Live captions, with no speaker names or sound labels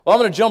Well, I'm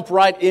going to jump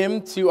right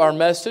into our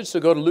message, so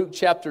go to Luke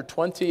chapter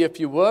 20 if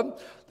you would.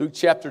 Luke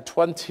chapter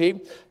 20,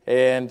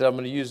 and I'm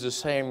going to use the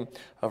same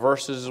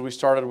verses as we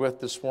started with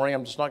this morning.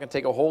 I'm just not going to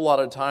take a whole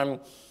lot of time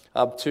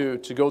to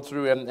go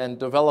through and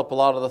develop a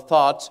lot of the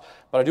thoughts,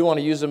 but I do want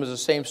to use them as the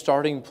same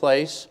starting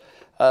place.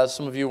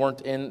 Some of you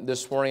weren't in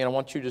this morning, and I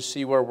want you to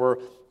see where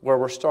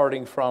we're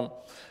starting from.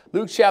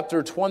 Luke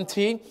chapter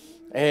 20,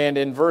 and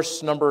in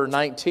verse number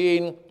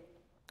 19,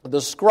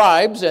 the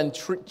scribes and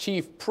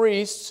chief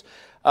priests,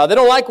 they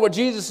don't like what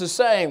Jesus is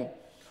saying.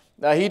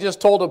 He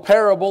just told a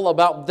parable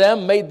about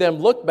them, made them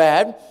look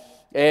bad,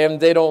 and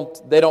they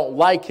don't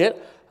like it.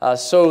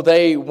 So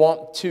they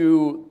want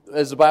to,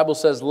 as the Bible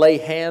says, lay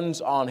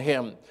hands on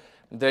him.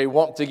 They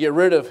want to get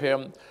rid of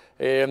him,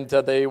 and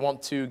they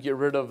want to get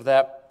rid of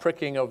that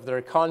pricking of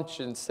their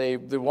conscience. They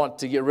want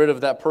to get rid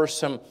of that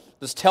person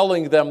that's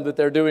telling them that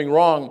they're doing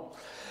wrong.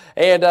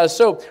 And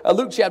so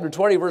Luke chapter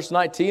 20, verse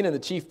 19, and the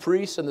chief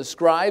priests and the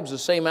scribes the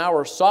same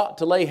hour sought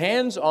to lay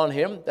hands on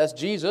him, that's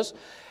Jesus,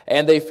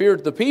 and they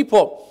feared the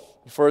people,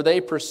 for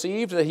they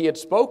perceived that he had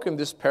spoken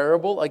this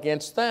parable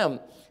against them.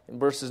 In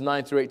verses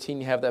 9 through 18,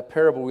 you have that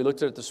parable. We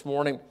looked at it this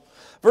morning.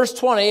 Verse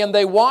 20, and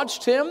they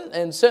watched him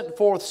and sent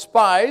forth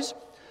spies,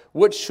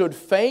 which should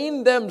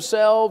feign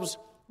themselves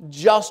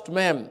just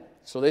men.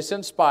 So they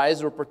sent spies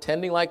that were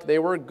pretending like they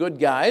were good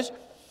guys,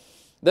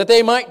 that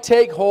they might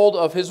take hold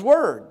of his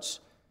words.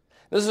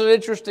 This is an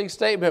interesting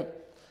statement.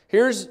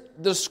 Here's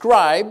the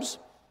scribes,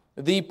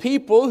 the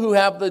people who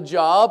have the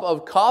job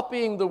of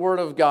copying the Word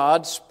of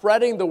God,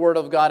 spreading the Word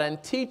of God,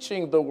 and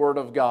teaching the Word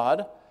of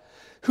God,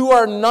 who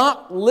are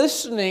not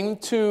listening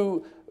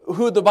to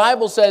who the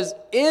Bible says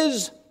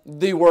is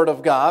the Word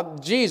of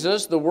God.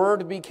 Jesus, the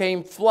Word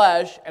became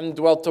flesh and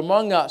dwelt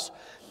among us.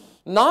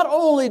 Not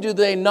only do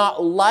they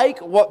not like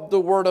what the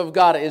Word of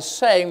God is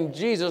saying,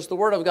 Jesus, the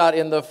Word of God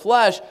in the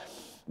flesh,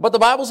 but the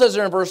Bible says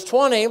there in verse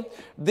 20,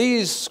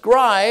 these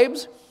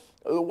scribes,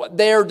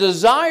 their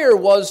desire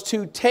was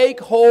to take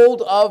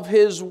hold of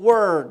his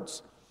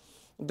words.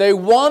 They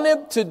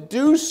wanted to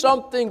do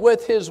something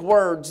with his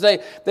words. They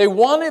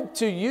wanted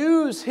to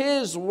use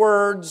his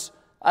words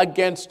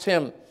against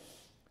him.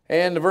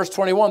 And in verse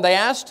 21, they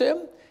asked him,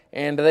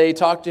 and they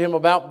talked to him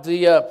about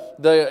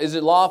is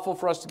it lawful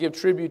for us to give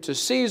tribute to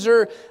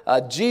Caesar?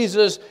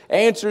 Jesus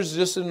answers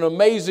just in an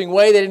amazing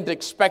way. They didn't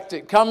expect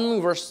it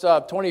coming. Verse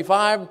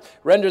 25,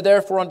 render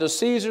therefore unto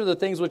Caesar the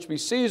things which be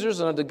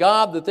Caesar's, and unto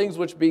God the things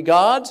which be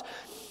God's.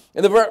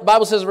 And the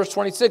Bible says, verse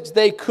 26,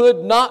 they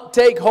could not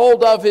take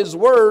hold of his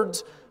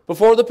words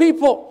before the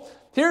people.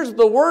 Here's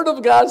the Word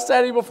of God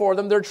standing before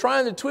them. They're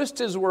trying to twist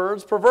his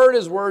words, pervert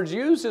his words,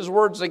 use his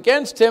words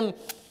against him,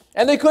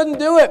 and they couldn't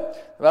do it.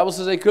 The Bible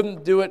says they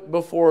couldn't do it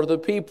before the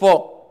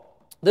people.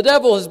 The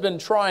devil has been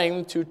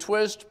trying to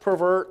twist,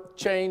 pervert,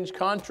 change,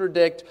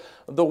 contradict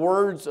the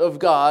words of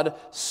God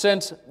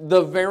since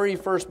the very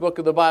first book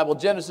of the Bible,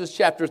 Genesis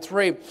chapter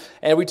 3.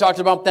 And we talked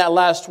about that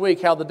last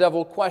week, how the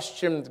devil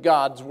questioned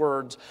God's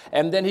words.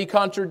 And then he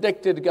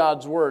contradicted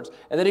God's words.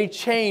 And then he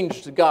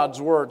changed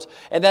God's words.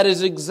 And that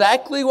is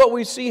exactly what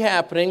we see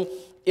happening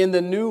in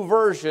the new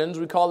versions.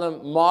 We call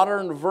them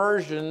modern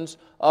versions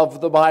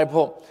of the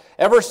Bible.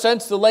 Ever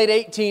since the late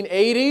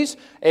 1880s,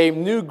 a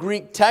new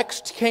Greek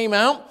text came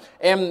out,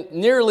 and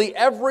nearly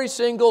every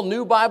single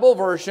new Bible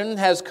version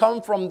has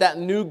come from that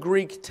new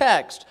Greek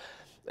text.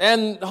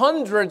 And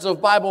hundreds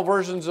of Bible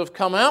versions have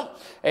come out,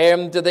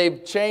 and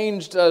they've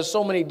changed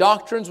so many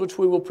doctrines, which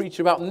we will preach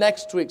about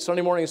next week,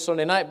 Sunday morning and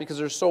Sunday night, because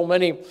there's so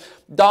many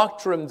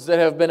doctrines that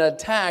have been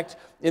attacked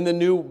in the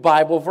new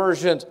Bible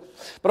versions.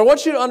 But I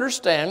want you to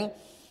understand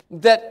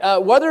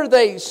that whether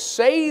they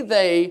say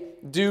they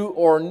do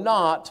or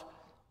not,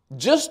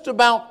 just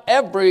about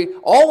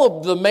all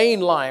of the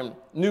mainline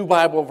New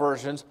Bible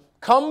versions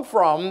come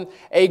from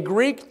a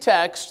Greek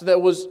text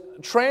that was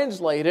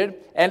translated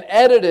and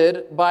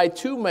edited by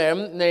two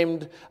men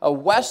named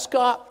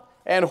Westcott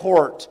and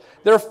Hort.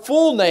 Their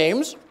full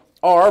names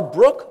are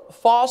Brooke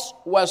Foss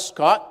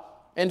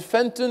Westcott and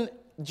Fenton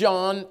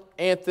John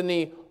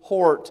Anthony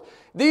Hort.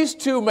 These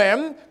two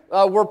men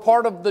were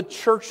part of the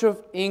Church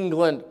of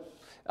England,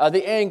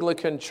 the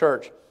Anglican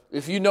Church.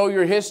 If you know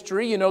your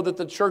history, you know that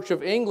the Church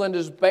of England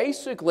is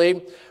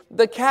basically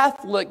the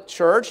Catholic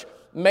Church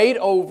made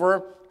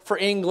over for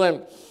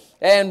England.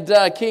 And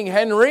King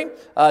Henry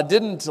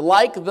didn't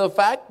like the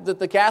fact that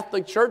the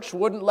Catholic Church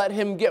wouldn't let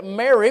him get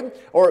married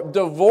or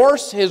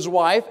divorce his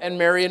wife and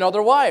marry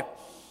another wife.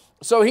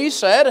 So he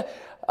said,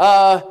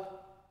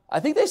 I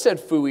think they said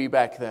phooey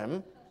back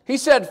then. He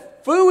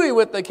said phooey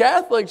with the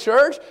Catholic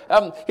Church.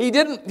 He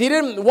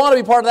didn't want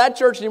to be part of that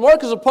church anymore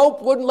because the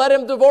Pope wouldn't let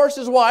him divorce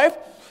his wife.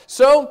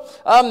 So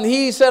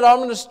he said,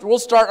 we'll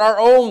start our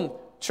own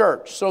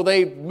church. So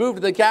they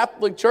moved the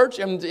Catholic Church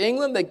into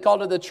England. They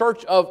called it the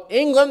Church of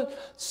England.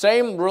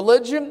 Same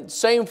religion,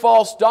 same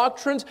false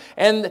doctrines.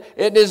 And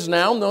it is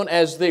now known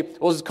as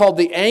was called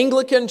the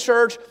Anglican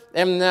Church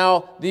and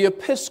now the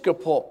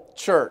Episcopal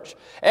Church.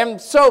 And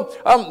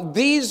so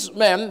these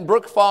men,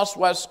 Brooke Foss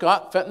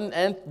Westcott, Fenton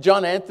and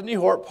John Anthony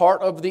Hort,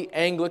 part of the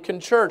Anglican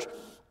Church.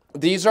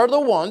 These are the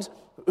ones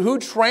who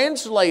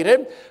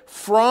translated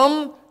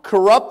from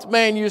corrupt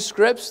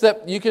manuscripts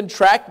that you can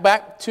track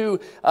back to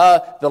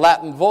the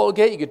Latin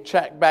Vulgate, you could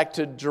track back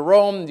to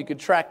Jerome, you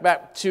could track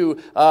back to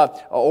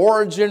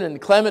Origen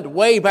and Clement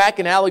way back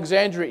in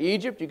Alexandria,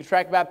 Egypt. You could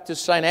track back to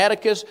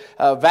Sinaiticus,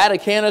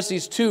 Vaticanus,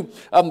 these two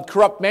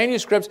corrupt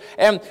manuscripts.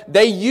 And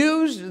they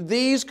used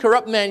these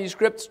corrupt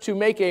manuscripts to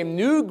make a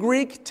new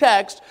Greek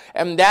text,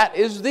 and that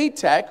is the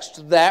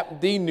text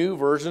that the new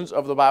versions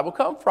of the Bible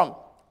come from.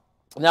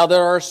 Now,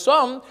 there are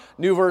some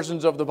new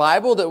versions of the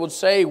Bible that would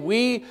say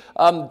we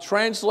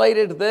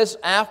translated this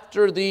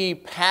after the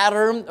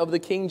pattern of the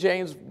King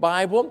James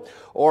Bible,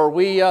 or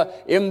we,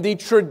 in the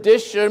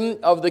tradition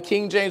of the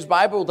King James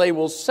Bible, they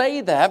will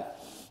say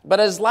that. But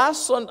as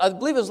I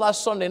believe it was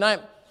last Sunday night,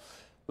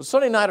 it was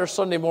Sunday night or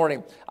Sunday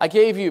morning, I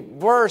gave you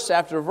verse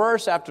after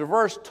verse after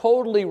verse,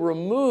 totally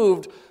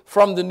removed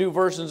from the new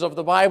versions of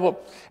the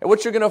Bible. And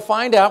what you're going to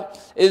find out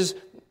is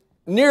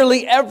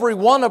nearly every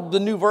one of the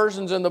new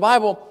versions in the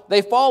Bible,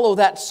 they follow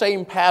that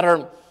same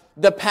pattern,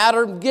 the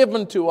pattern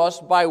given to us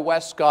by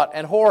Westcott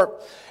and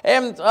Hort.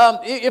 And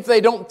if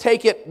they don't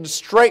take it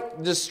straight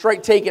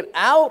take it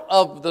out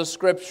of the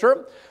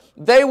Scripture,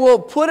 they will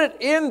put it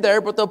in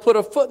there, but they'll put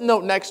a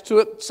footnote next to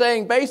it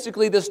saying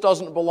basically this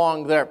doesn't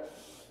belong there.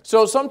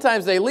 So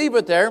sometimes they leave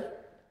it there,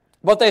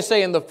 but they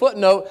say in the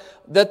footnote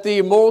that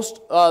the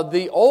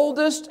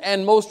oldest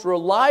and most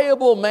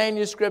reliable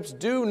manuscripts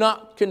do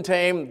not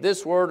contain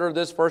this word or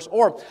this verse.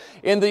 Or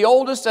in the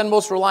oldest and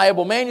most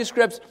reliable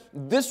manuscripts,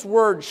 this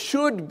word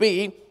should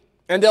be,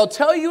 and they'll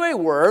tell you a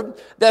word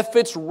that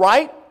fits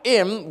right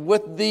in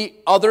with the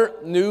other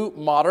new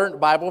modern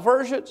Bible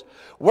versions.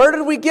 Where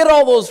did we get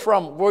all those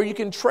from? Well, you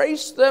can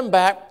trace them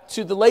back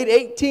to the late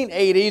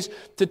 1880s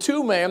to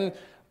two men,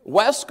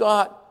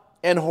 Westcott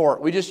and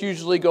Hort. We just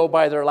usually go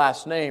by their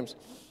last names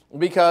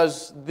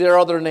because their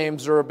other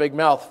names are a big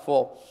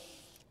mouthful.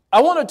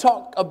 I want to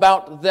talk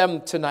about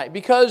them tonight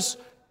because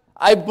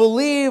I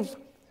believe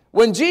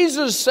when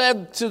Jesus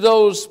said to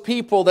those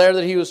people there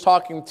that he was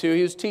talking to,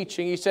 he was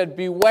teaching, he said,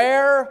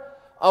 beware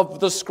of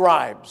the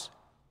scribes.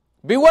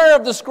 Beware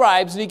of the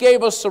scribes. And he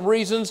gave us some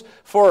reasons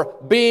for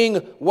being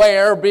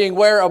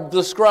aware of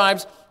the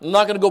scribes. I'm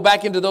not going to go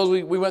back into those.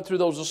 We went through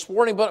those this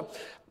morning. But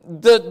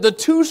the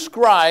two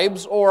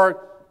scribes,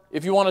 or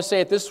if you want to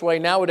say it this way,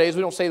 nowadays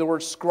we don't say the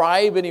word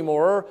scribe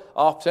anymore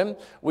often.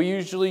 We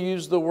usually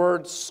use the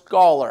word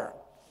scholar.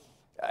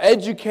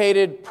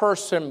 Educated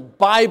person,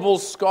 Bible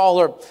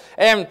scholar.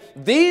 And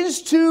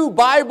these two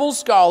Bible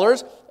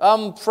scholars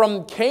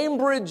from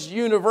Cambridge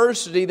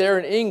University there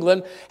in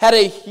England had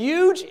a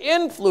huge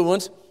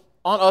influence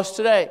on us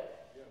today.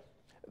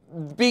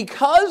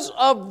 Because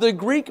of the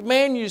Greek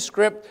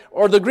manuscript,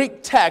 or the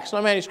Greek text,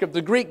 not manuscript,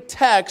 the Greek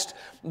text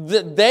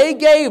that they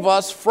gave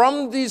us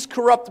from these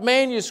corrupt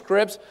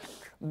manuscripts,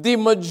 the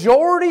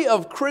majority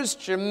of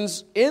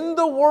Christians in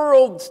the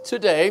world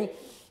today,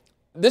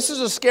 this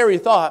is a scary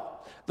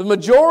thought, the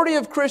majority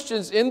of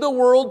Christians in the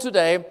world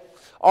today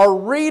are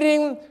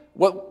reading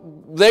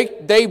what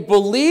they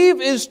believe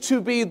is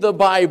to be the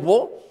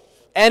Bible,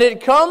 and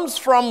it comes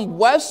from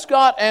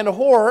Westcott and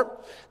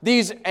Hort,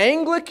 these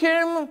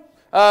Anglican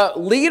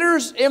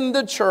leaders in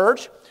the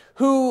church,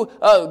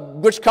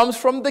 which comes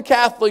from the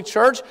Catholic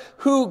Church,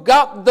 who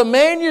got the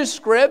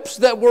manuscripts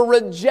that were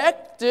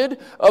rejected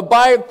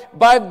by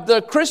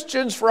the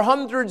Christians for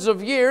hundreds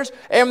of years,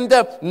 and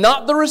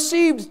not the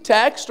received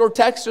text or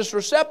Textus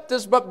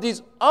Receptus, but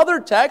these other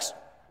texts,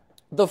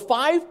 the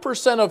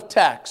 5% of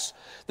texts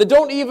that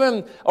don't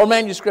even, or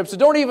manuscripts that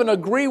don't even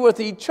agree with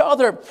each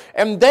other,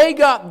 and they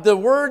got the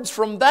words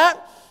from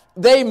that.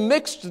 They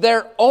mixed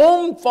their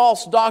own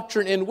false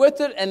doctrine in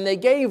with it, and they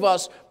gave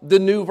us the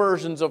new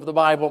versions of the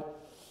Bible.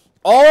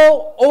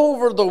 All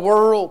over the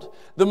world,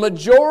 the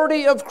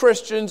majority of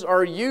Christians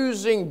are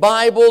using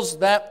Bibles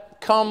that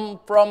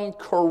come from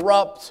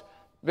corrupt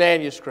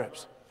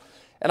manuscripts.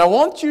 And I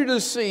want you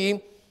to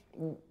see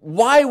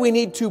why we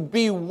need to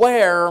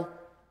beware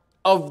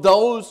of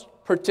those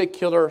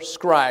particular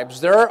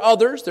scribes. There are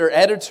others, they're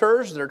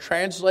editors, they're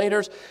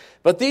translators,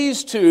 but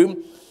these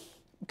two,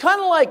 kind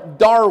of like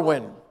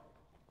Darwin,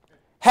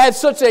 had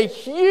such a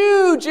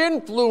huge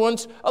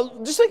influence.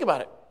 Just think about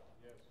it.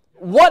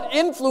 What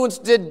influence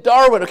did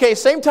Darwin,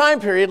 same time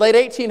period, late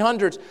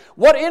 1800s,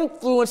 what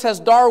influence has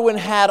Darwin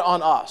had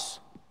on us?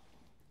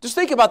 Just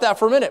think about that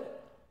for a minute.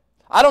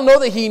 I don't know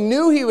that he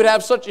knew he would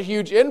have such a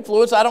huge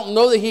influence. I don't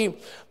know that he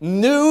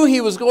knew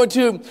he was going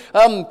to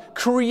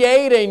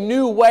create a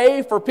new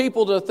way for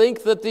people to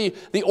think that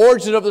the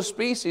origin of the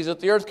species, that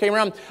the earth came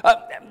around.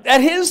 At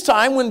his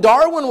time, when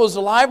Darwin was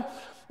alive,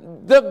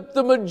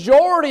 the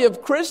majority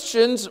of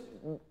Christians,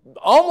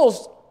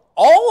 almost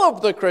all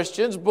of the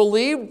Christians,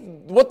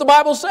 believed what the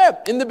Bible said.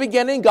 In the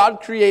beginning,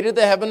 God created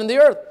the heaven and the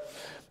earth.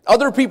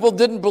 Other people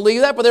didn't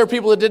believe that, but there were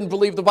people that didn't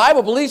believe the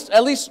Bible. But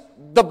at least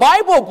the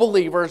Bible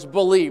believers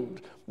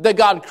believed that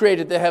God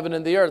created the heaven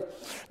and the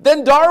earth.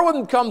 Then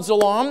Darwin comes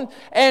along,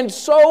 and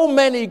so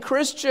many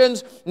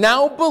Christians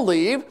now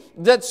believe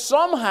that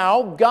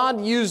somehow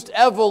God used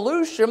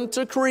evolution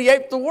to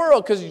create the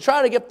world, because you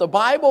try to get the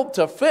Bible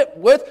to fit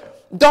with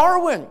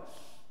Darwin.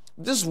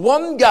 This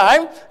one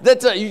guy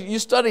that you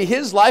study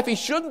his life, he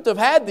shouldn't have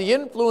had the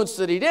influence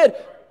that he did,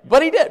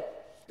 but he did.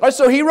 All right,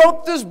 so he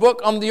wrote this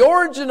book on the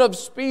origin of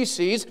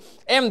species,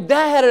 and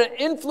that had an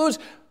influence.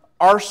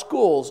 Our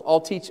schools all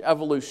teach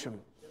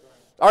evolution.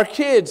 Our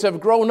kids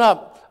have grown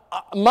up.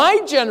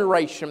 My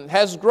generation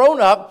has grown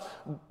up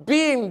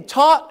being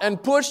taught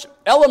and pushed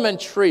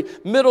elementary,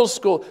 middle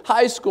school,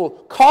 high school,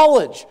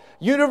 college,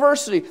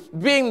 university,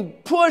 being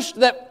pushed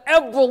that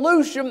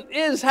evolution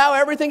is how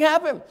everything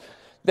happened.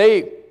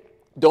 They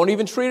don't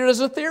even treat it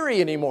as a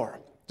theory anymore.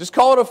 Just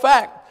call it a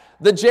fact.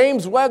 The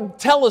James Webb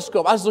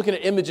Telescope. I was looking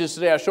at images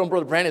today. I was showing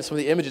Brother Brandon some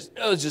of the images.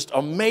 It was just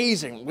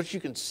amazing what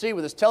you can see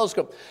with this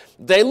telescope.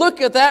 They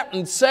look at that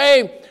and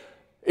say,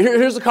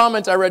 here's the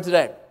comments I read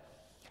today.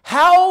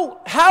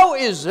 How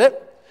is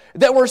it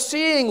that we're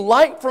seeing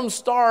light from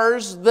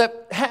stars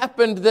that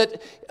happened,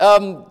 that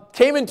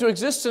came into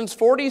existence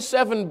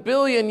 47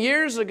 billion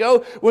years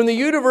ago when the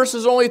universe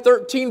is only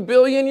 13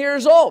 billion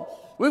years old?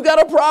 We've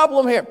got a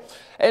problem here.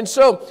 And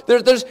so,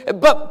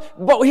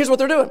 but here's what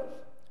they're doing.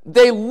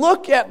 They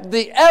look at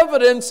the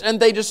evidence and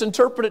they just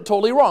interpret it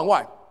totally wrong.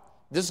 Why?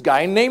 This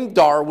guy named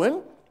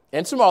Darwin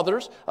and some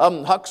others,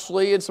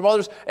 Huxley and some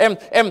others, and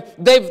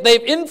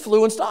they've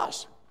influenced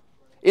us.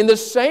 In the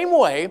same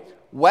way,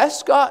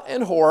 Westcott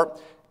and Hort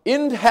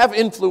have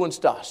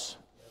influenced us.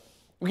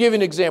 I'll give you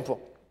an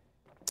example.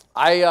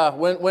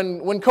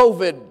 When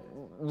COVID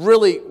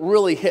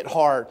really hit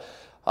hard,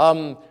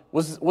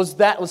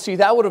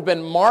 that would have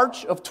been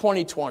March of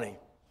 2020.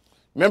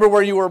 Remember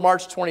where you were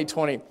March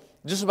 2020?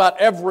 Just about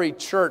every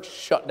church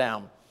shut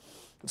down.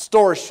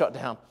 Stores shut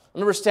down. I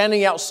remember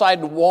standing outside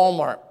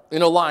Walmart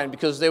in a line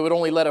because they would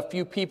only let a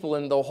few people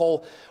in. The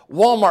whole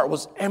Walmart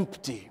was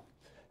empty.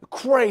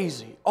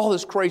 Crazy. All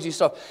this crazy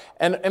stuff.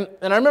 And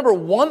I remember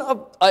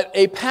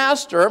a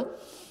pastor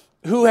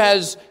who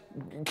has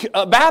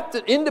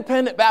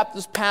independent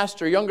Baptist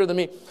pastor, younger than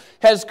me,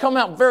 has come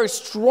out very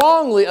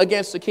strongly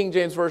against the King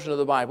James Version of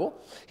the Bible.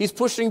 He's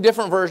pushing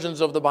different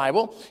versions of the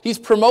Bible. He's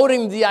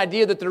promoting the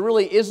idea that there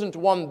really isn't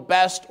one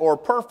best or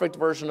perfect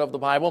version of the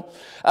Bible.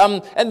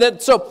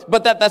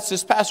 That's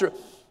this pastor.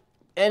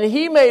 And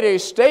he made a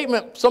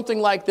statement, something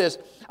like this: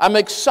 I'm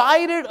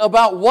excited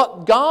about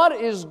what God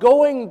is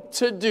going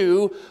to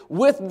do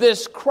with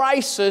this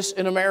crisis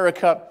in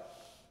America.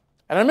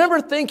 And I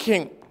remember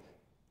thinking,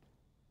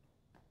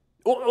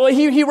 well,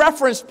 he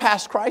referenced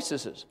past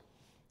crises.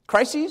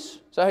 Crises?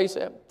 Is that how you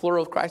say it?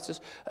 Plural of crisis.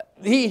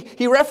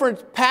 He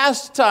referenced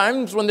past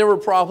times when there were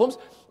problems.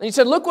 And he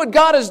said, look what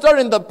God has done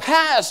in the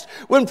past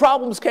when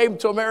problems came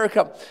to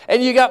America.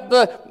 And you got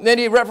then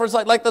he referenced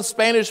like the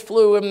Spanish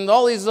flu and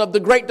all these, the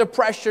Great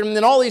Depression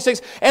and all these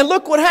things. And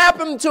look what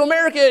happened to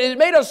America. It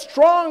made us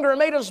stronger. It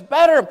made us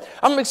better.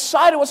 I'm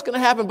excited what's going to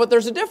happen, but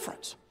there's a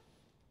difference.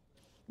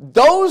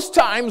 Those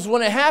times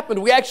when it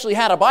happened, we actually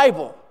had a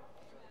Bible.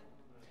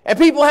 And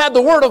people had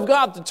the Word of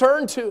God to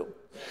turn to.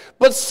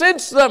 But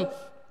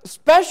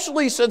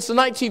especially since the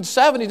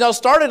 1970s, now it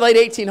started late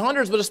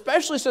 1800s, but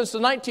especially since the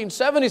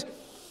 1970s,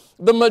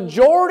 the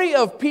majority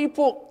of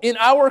people in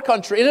our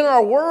country and in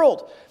our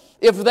world,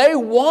 if they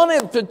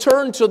wanted to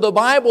turn to the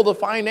Bible to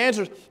find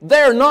answers,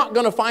 they're not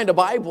going to find a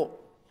Bible.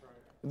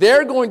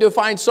 They're going to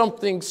find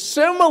something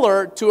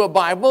similar to a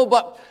Bible,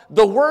 but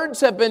the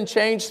words have been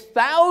changed.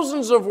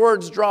 Thousands of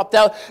words dropped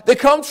out that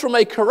comes from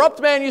a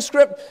corrupt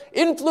manuscript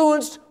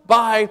influenced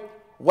by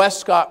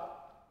Westcott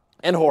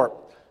and Hort.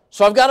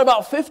 So I've got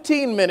about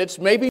 15 minutes,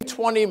 maybe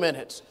 20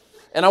 minutes,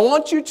 and I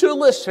want you to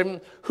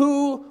listen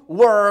who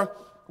were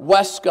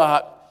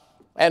Westcott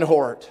and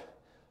Hort.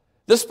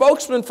 The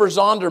spokesman for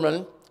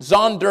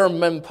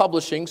Zondervan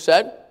Publishing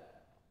said,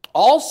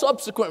 all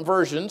subsequent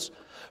versions,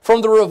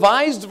 from the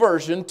Revised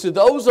Version to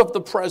those of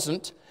the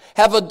present,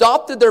 have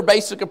adopted their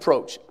basic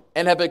approach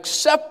and have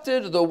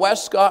accepted the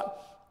Westcott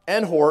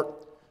and Hort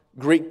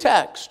Greek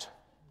text.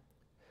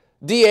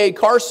 D.A.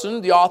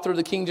 Carson, the author of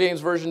the King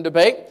James Version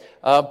Debate,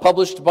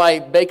 published by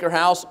Baker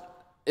House,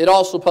 it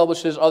also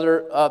publishes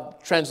other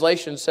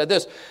translations, said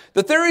this: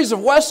 the theories of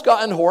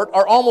Westcott and Hort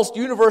are almost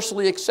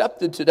universally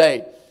accepted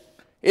today.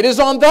 It is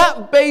on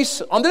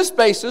this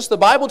basis, the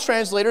Bible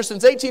translators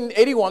since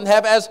 1881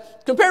 have, as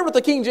compared with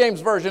the King James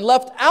Version,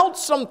 left out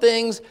some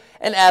things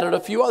and added a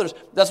few others.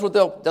 That's what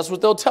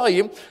they'll tell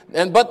you.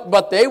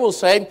 But they will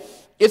say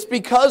it's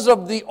because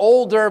of the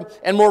older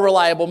and more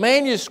reliable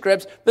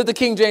manuscripts that the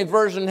King James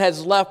Version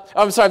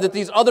that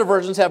these other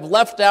versions have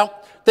left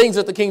out things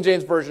that the King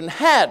James Version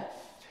had.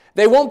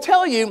 They won't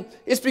tell you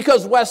it's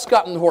because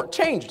Westcott and Hort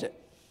changed it.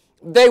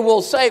 They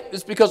will say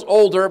it's because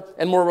older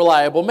and more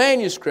reliable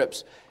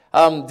manuscripts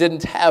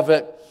didn't have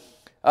it.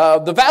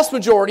 The vast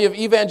majority of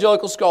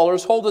evangelical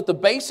scholars hold that the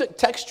basic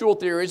textual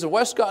theories of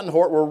Westcott and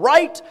Hort were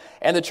right,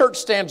 and the church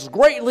stands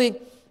greatly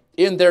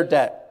in their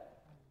debt.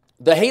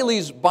 The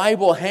Haley's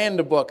Bible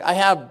Handbook, I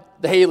have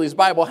the Haley's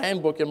Bible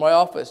Handbook in my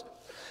office,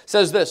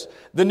 says this: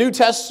 the New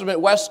Testament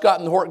Westcott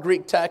and Hort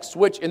Greek texts,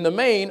 which in the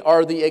main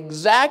are the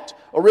exact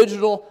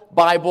original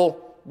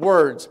Bible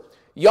words.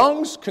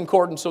 Young's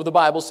Concordance of the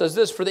Bible says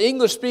this: for the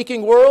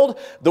English-speaking world,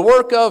 the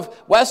work of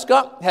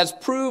Westcott has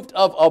proved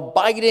of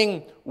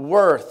abiding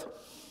worth.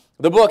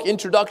 The book,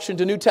 Introduction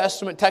to New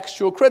Testament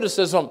Textual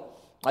Criticism,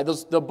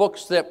 the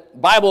books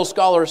that Bible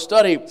scholars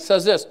study,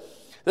 says this: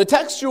 the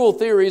textual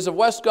theories of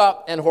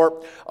Westcott and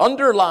Hort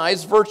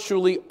underlies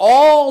virtually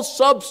all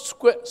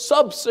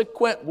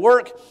subsequent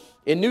work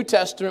in New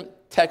Testament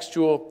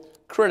textual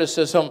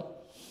criticism.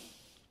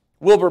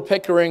 Wilbur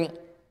Pickering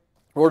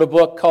wrote a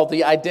book called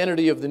The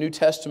Identity of the New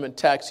Testament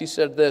Text. He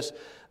said this: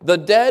 the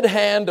dead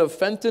hand of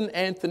Fenton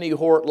Anthony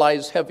Hort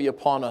lies heavy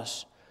upon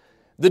us.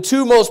 The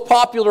two most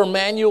popular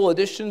manual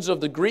editions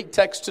of the Greek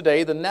text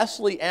today, the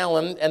Nestle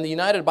Allen and the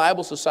United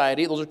Bible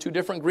Society, those are two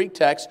different Greek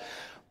texts,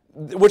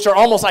 which are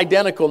almost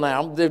identical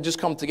now, they've just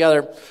come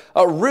together,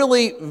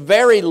 really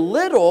very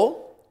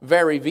little,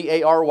 very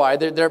V-A-R-Y,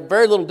 there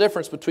very little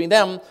difference between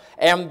them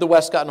and the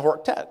Westcott and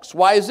Hort text.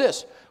 Why is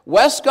this?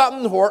 Westcott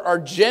and Hort are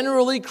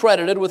generally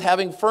credited with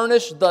having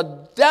furnished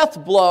the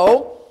death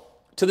blow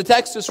to the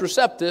Textus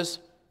Receptus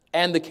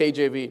and the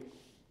KJV.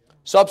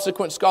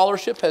 Subsequent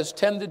scholarship has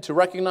tended to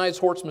recognize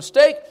Hort's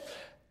mistake.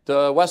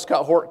 The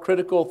Westcott-Hort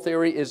critical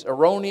theory is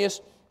erroneous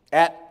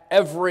at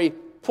every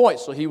point.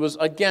 So he was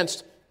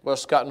against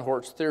Westcott and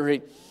Hort's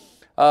theory.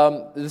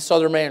 This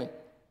other man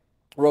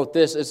wrote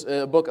this. It's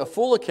a book, A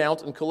Full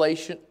Account and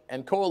Collation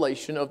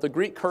of the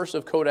Greek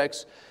Cursive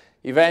Codex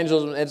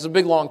Evangelism. It's a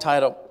big, long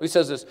title. He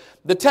says this: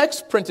 the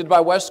text printed by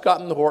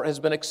Westcott and Hort has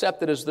been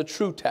accepted as the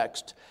true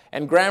text,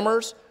 and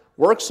grammars,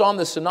 works on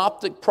the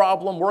synoptic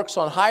problem, works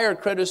on higher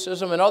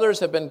criticism, and others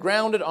have been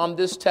grounded on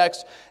this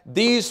text.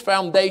 These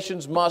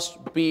foundations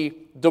must be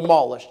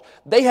demolished.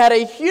 They had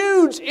a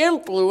huge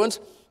influence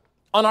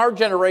on our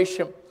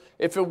generation.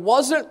 If it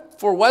wasn't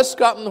for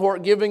Westcott and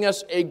Hort giving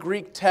us a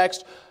Greek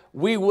text,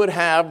 we would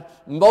have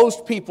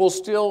most people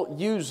still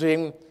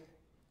using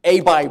a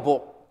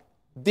Bible,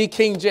 the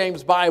King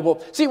James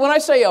Bible. See, when I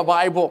say a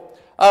Bible,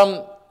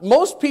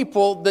 most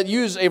people that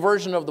use a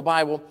version of the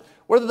Bible,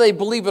 whether they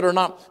believe it or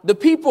not, the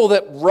people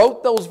that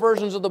wrote those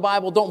versions of the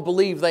Bible don't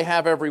believe they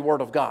have every word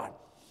of God.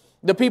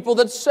 The people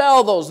that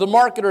sell those, the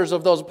marketers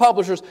of those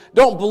publishers,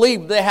 don't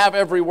believe they have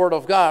every word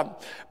of God.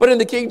 But in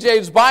the King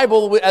James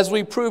Bible, as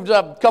we proved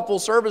a couple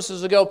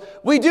services ago,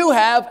 we do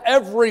have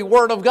every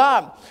word of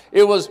God.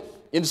 It was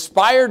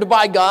inspired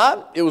by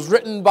God. It was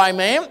written by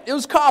man. It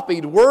was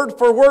copied word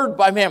for word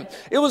by man.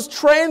 It was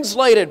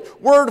translated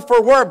word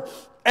for word.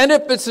 And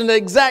if it's an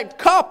exact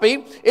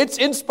copy, it's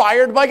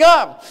inspired by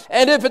God.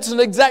 And if it's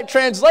an exact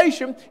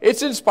translation,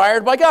 it's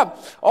inspired by God.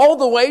 All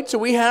the way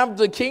till we have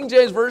the King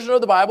James Version of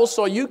the Bible,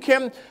 so you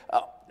can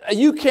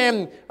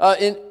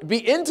be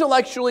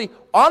intellectually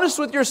honest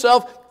with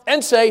yourself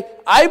and say,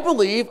 I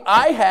believe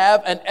I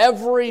have an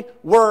every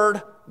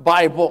word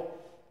Bible.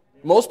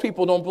 Most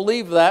people don't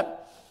believe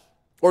that,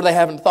 or they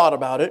haven't thought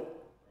about it.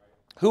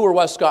 Who are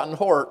Westcott and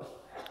Hort?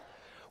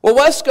 Well,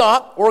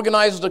 Westcott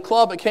organized a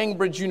club at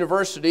Cambridge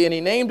University, and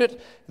he named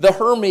it the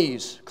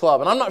Hermes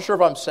Club. And I'm not sure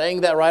if I'm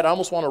saying that right. I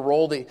almost want to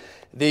roll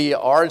the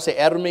R and say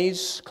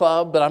Hermes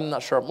Club, but I'm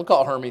not sure. We'll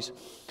call it Hermes.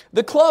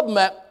 The club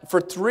met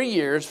for 3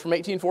 years, from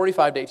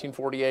 1845 to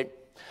 1848.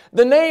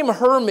 The name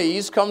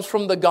Hermes comes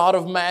from the god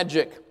of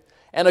magic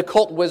and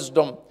occult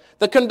wisdom,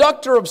 the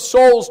conductor of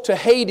souls to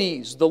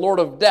Hades, the lord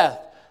of death,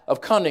 of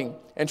cunning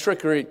and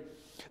trickery.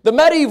 The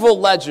medieval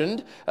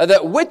legend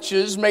that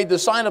witches made the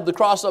sign of the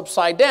cross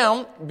upside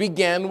down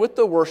began with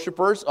the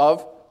worshipers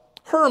of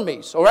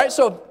Hermes. All right,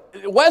 so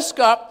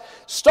Westcott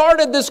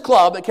started this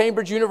club at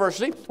Cambridge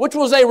University, which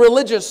was a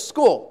religious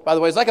school, by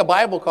the way. It's like a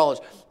Bible college.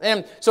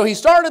 And so he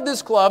started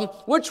this club,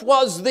 which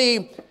was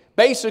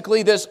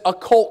basically this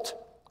occult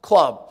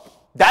club.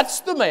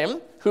 That's the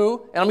man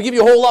who, and I'm going to give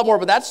you a whole lot more,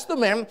 but that's the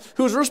man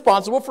who's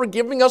responsible for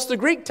giving us the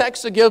Greek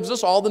text that gives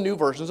us all the new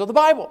versions of the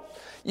Bible.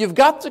 You've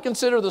got to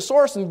consider the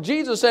source, and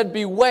Jesus said,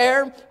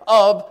 beware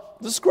of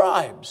the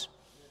scribes.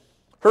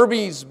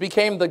 Hermes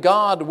became the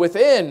god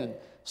within,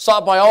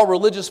 sought by all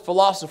religious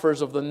philosophers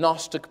of the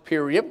Gnostic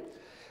period.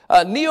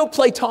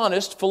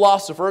 Neoplatonist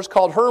philosophers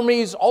called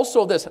Hermes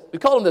also this, we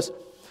call him this,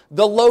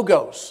 the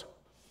Logos.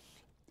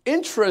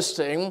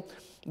 Interesting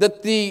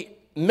that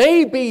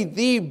maybe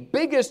the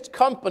biggest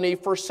company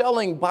for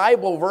selling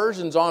Bible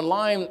versions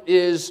online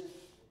is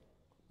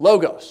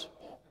Logos.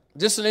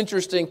 Just an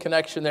interesting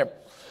connection there.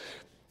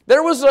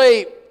 There was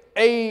a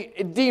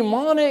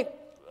demonic,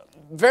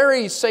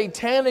 very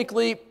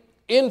satanically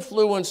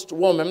influenced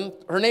woman.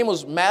 Her name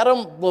was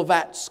Madame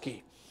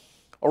Blavatsky,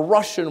 a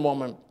Russian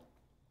woman.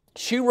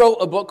 She wrote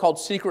a book called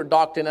Secret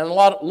Doctrine and a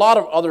lot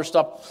of other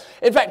stuff.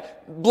 In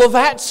fact,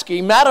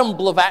 Madame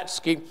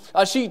Blavatsky,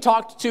 she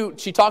talked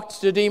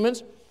to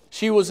demons.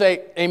 She was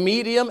a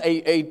medium,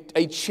 a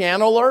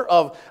channeler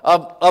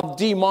of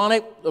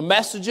demonic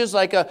messages,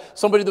 like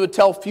somebody that would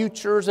tell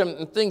futures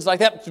and things like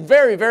that.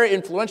 Very, very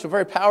influential,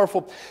 very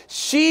powerful.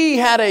 She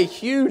had a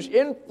huge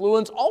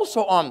influence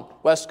also on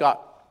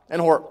Westcott and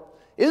Hort.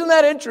 Isn't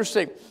that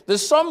interesting?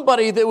 There's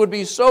somebody that would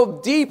be so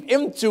deep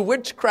into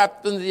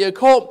witchcraft and the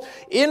occult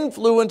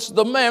influenced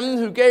the men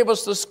who gave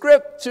us the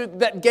script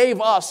that gave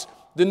us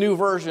the new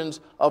versions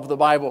of the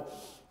Bible.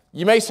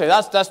 You may say,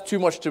 that's too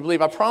much to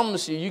believe. I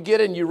promise you, you get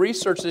in, you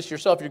research this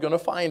yourself, you're going to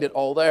find it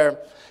all there.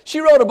 She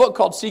wrote a book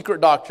called Secret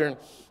Doctrine,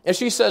 and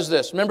she says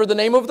this. Remember the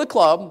name of the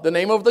club? The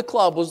name of the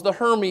club was the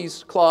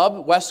Hermes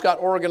Club. Westcott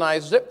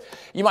organized it.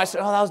 You might say,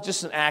 oh, that was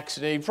just an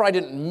accident. He probably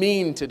didn't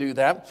mean to do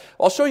that.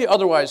 I'll show you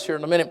otherwise here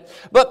in a minute.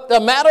 But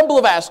Madame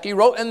Blavatsky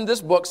wrote in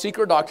this book,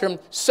 Secret Doctrine,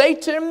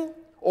 Satan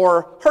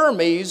or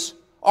Hermes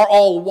are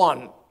all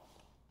one.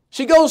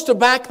 She goes to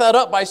back that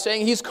up by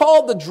saying he's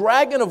called the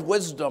dragon of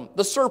wisdom,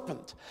 the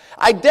serpent,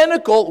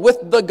 identical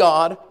with the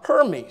god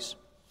Hermes,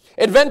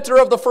 inventor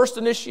of the first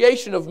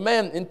initiation of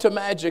men into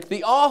magic,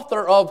 the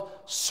author of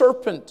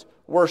serpent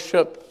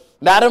worship.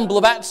 Madame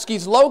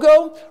Blavatsky's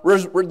logo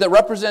that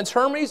represents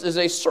Hermes is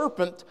a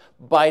serpent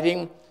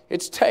biting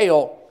its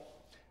tail.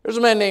 There's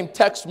a man named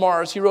Tex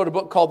Mars. He wrote a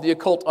book called The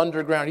Occult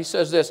Underground. He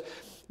says this,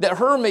 that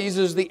Hermes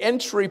is the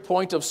entry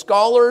point of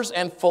scholars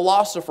and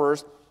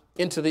philosophers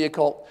into the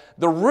occult.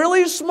 The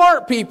really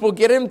smart people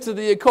get into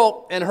the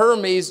occult, and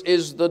Hermes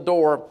is the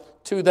door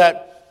to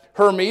that.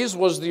 Hermes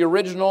was the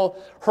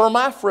original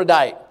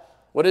hermaphrodite.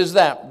 What is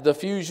that? The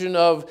fusion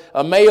of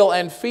a male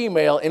and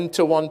female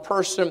into one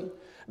person.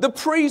 The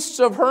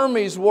priests of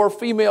Hermes wore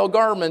female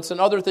garments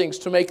and other things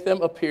to make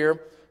them appear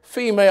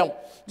female.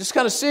 Just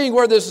kind of seeing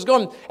where this is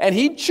going. And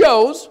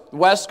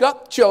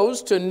Westcott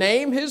chose to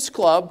name his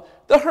club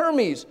the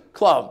Hermes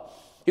Club.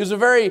 He was a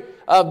very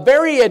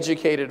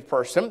educated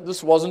person.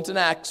 This wasn't an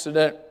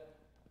accident.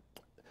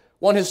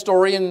 One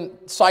historian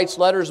cites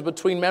letters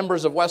between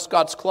members of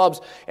Westcott's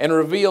clubs and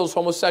reveals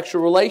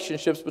homosexual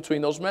relationships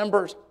between those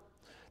members.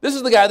 This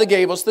is the guy that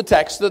gave us the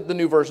text that the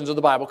new versions of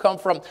the Bible come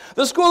from.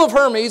 The School of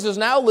Hermes is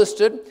now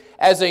listed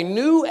as a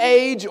New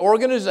Age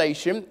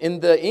organization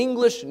in the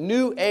English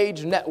New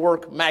Age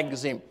Network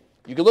magazine.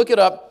 You can look it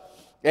up,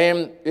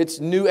 and it's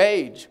New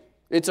Age.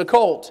 It's a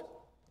cult.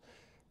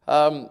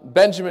 This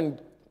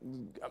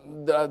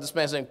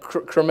man's name,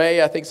 Creme,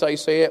 I think is how you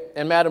say it,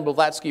 and Madame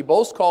Blavatsky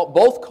both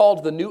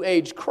called the New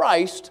Age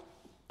Christ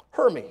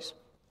Hermes.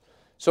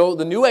 So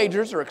the New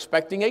Agers are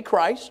expecting a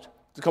Christ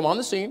to come on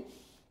the scene,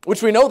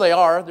 which we know they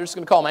are. They're just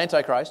going to call him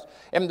Antichrist.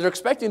 And they're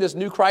expecting this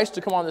new Christ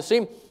to come on the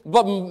scene.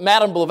 But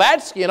Madame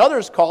Blavatsky and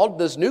others called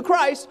this new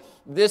Christ,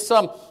 this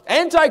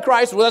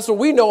Antichrist, well, that's what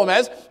we know him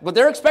as, but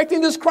they're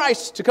expecting this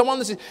Christ to come on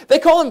the scene. They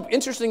call him,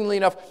 interestingly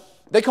enough,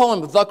 they call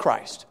him the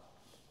Christ.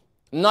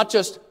 Not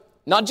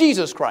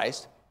Jesus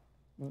Christ,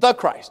 the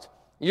Christ.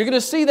 You're going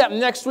to see that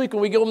next week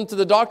when we go into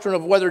the doctrine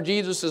of whether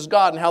Jesus is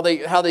God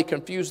and how they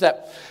confuse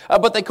that.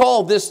 But they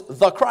call this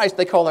the Christ.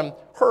 They call him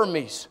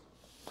Hermes.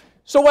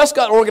 So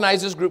Westcott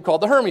organized this group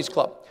called the Hermes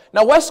Club.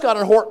 Now Westcott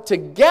and Hort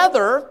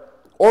together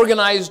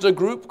organized a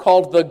group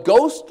called the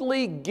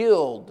Ghostly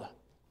Guild.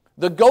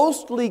 The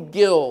Ghostly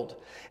Guild.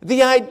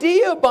 The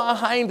idea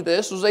behind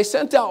this was they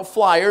sent out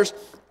flyers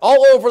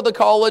all over the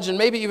college and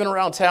maybe even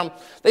around town.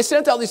 They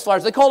sent out these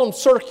flyers. They called them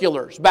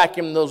circulars back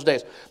in those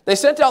days. They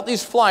sent out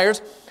these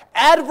flyers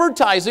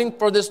advertising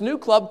for this new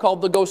club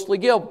called the Ghostly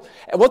Guild.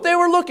 And what they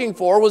were looking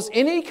for was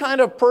any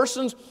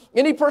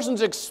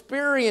person's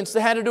experience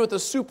that had to do with the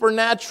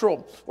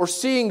supernatural or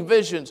seeing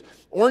visions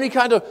or any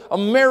kind of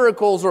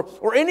miracles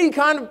or any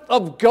kind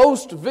of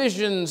ghost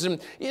visions. And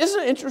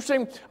isn't it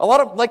interesting? A lot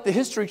of, like the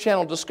History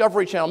Channel,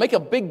 Discovery Channel, make a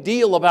big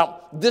deal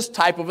about this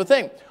type of a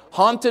thing.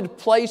 Haunted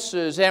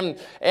places and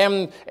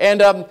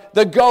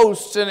the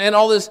ghosts and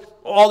all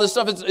this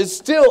stuff is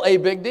still a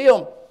big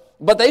deal.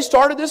 But they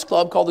started this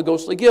club called the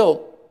Ghostly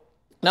Guild.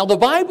 Now the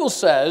Bible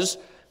says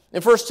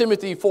in 1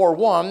 Timothy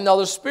 4:1, now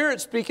the Spirit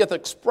speaketh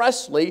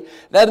expressly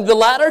that in the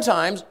latter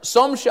times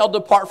some shall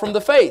depart from the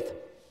faith.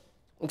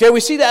 Okay, we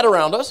see that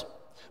around us.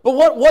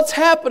 But what's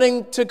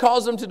happening to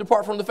cause them to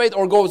depart from the faith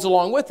or goes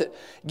along with it?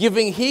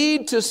 Giving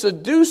heed to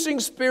seducing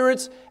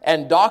spirits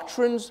and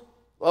doctrines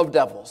of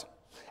devils.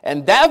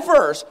 And that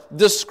verse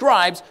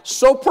describes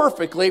so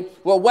perfectly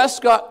what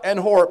Westcott and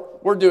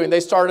Hort were doing. They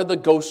started the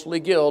Ghostly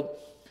Guild.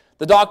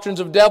 The doctrines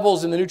of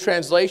devils in the New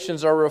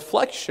Translations are a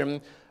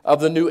reflection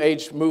of the New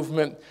Age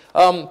movement.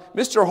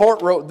 Mr.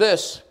 Hort wrote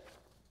this.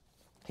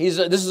 This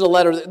is a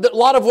letter. A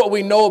lot of what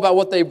we know about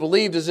what they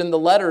believed is in the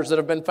letters that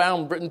have been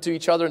found written to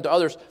each other and to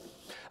others.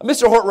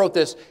 Mr. Hort wrote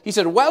this. He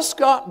said,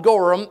 Westcott,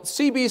 Gorham,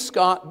 C.B.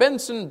 Scott,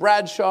 Benson,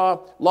 Bradshaw,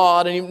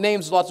 Laud, and he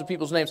names lots of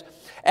people's names,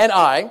 and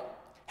I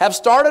have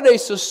started a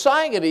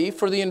society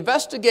for the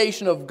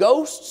investigation of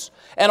ghosts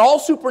and all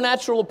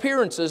supernatural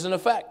appearances and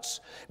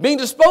effects. Being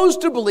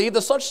disposed to believe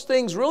that such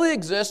things really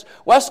exist,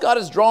 Westcott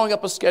is drawing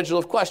up a schedule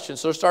of questions.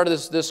 So he started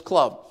this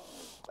club.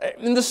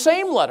 In the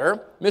same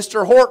letter,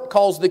 Mr. Hort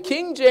calls the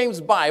King James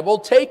Bible,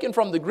 taken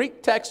from the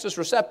Greek Textus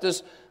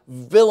Receptus,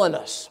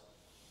 villainous.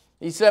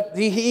 He said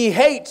he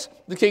hates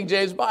the King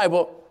James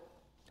Bible.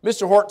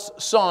 Mr. Hort's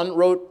son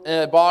wrote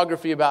a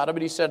biography about him,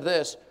 and he said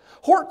this.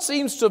 Hort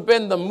seems to have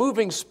been the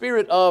moving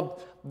spirit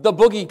of the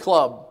Boogie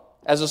Club,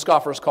 as the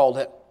scoffers called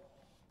it.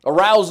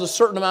 Aroused a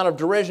certain amount of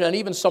derision and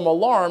even some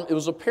alarm, it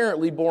was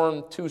apparently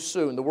born too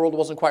soon. The world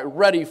wasn't quite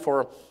ready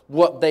for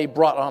what they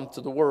brought onto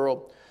the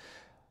world.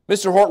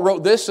 Mr. Hort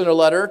wrote this in a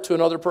letter to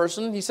another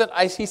person. He said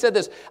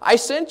this, "I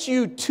sent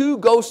you 2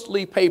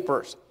 ghostly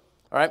papers."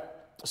 All right?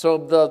 So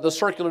the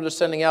circular they're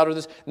sending out, or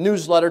this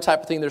newsletter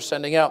type of thing they're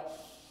sending out.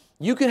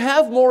 "You can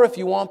have more if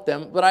you want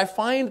them, but I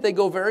find they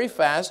go very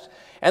fast,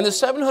 and the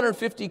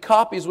 750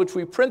 copies which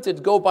we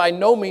printed go by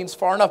no means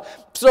far enough."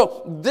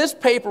 So this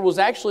paper was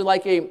actually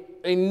like a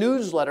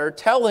newsletter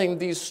telling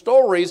these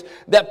stories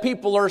that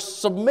people are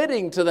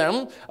submitting to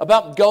them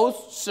about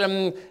ghosts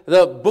and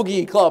the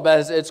Boogie Club,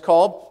 as it's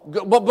called,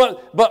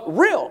 but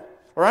real,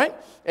 right?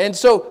 And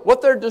so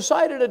what they're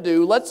decided to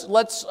do, let's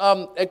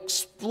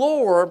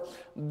explore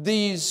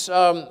these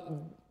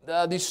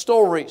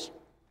stories,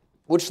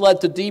 which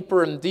led to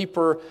deeper and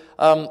deeper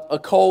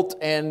occult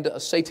and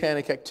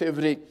satanic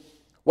activity.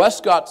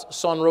 Westcott's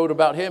son wrote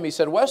about him. He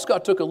said,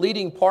 "Westcott took a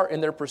leading part in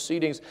their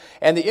proceedings,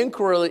 and the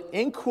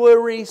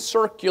inquiry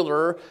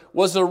circular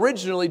was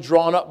originally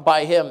drawn up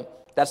by him."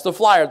 That's the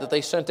flyer that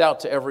they sent out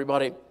to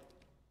everybody.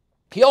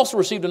 He also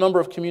received a number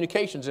of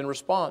communications in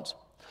response.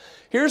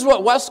 Here's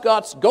what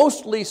Westcott's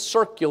ghostly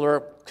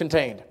circular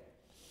contained.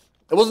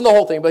 It wasn't the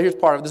whole thing, but here's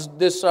part of it.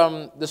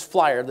 This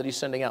flyer that he's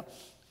sending out.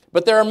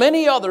 "But there are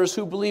many others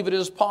who believe it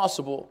is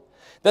possible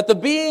that the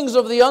beings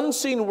of the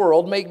unseen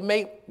world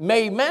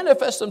may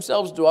manifest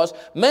themselves to us.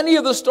 Many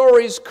of the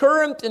stories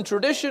current in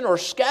tradition or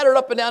scattered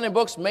up and down in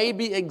books may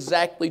be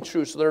exactly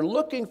true." So they're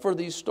looking for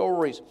these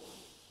stories.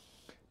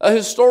 A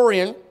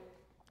historian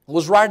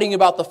was writing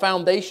about the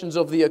foundations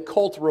of the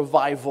occult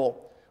revival.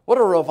 What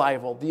a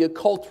revival, the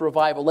occult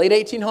revival. Late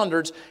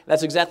 1800s,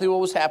 that's exactly what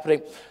was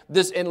happening.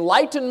 This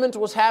enlightenment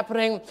was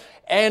happening,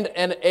 and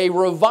a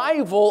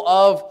revival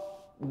of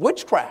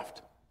witchcraft,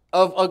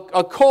 of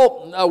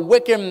occult,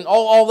 Wiccan,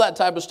 all that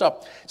type of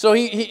stuff. So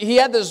he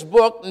had this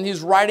book, and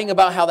he's writing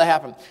about how that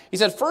happened. He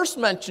said, "First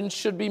mentions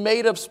should be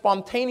made of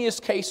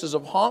spontaneous cases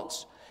of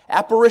haunts,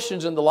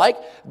 apparitions, and the like.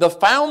 The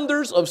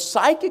founders of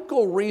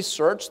psychical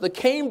research, the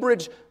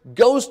Cambridge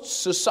Ghost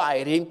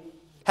Society,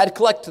 had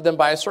collected them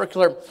by a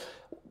circular.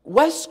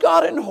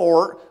 Westcott and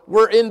Hort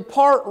were in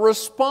part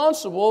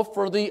responsible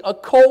for the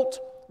occult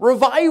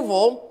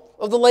revival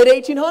of the late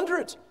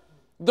 1800s.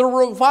 The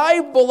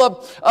revival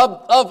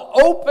of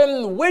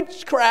open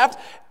witchcraft,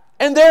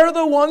 and they're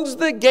the ones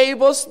that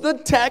gave us the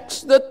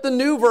text that the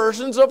new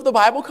versions of the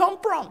Bible come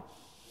from.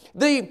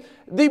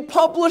 The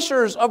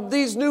publishers of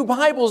these new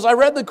Bibles, I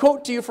read the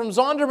quote to you from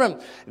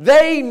Zondervan,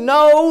 they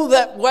know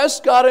that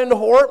Westcott and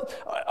Hort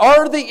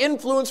are the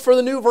influence for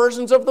the new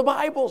versions of the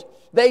Bibles.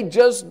 They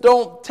just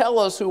don't tell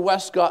us who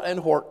Westcott and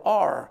Hort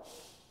are."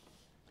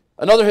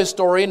 Another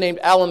historian named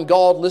Alan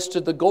Gauld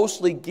listed the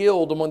ghostly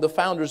guild among the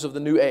founders of the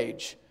New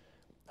Age.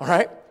 All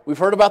right, we've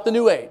heard about the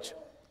New Age.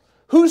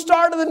 Who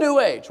started the New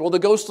Age? Well, the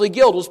ghostly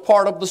guild was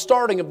part of the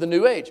starting of the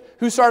New Age.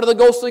 Who started the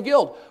ghostly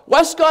guild?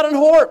 Westcott and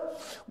Hort.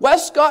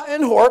 Westcott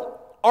and Hort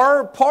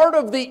are part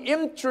of the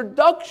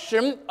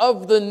introduction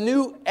of the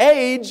New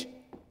Age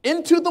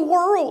into the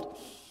world.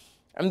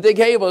 And they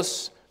gave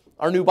us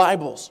our new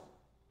Bibles.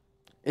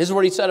 Here's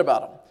what he said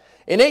about them.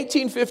 In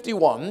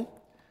 1851,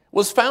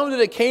 was founded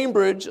at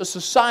Cambridge a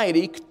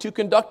society to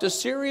conduct a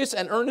serious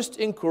and earnest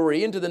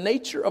inquiry into the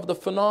nature of the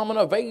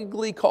phenomena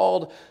vaguely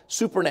called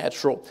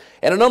supernatural.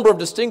 And a number of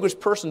distinguished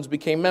persons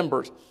became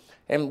members.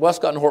 And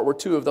Westcott and Hort were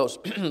 2 of those.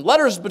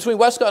 Letters between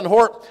Westcott and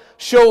Hort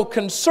show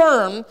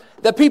concern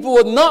that people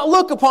would not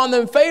look upon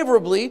them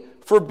favorably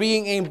for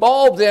being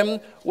involved in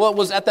what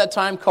was at that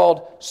time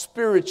called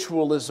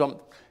spiritualism.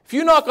 If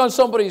you knock on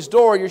somebody's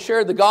door, you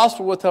share the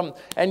gospel with them,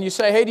 and you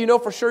say, "Hey, do you know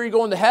for sure you're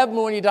going to heaven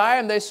when you die?"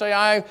 And they say,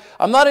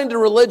 I'm not into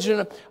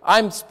religion,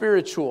 I'm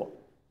spiritual.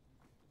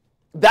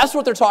 That's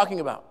what they're talking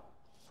about.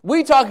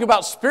 We talk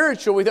about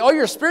spiritual. We think, "Oh,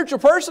 you're a spiritual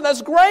person?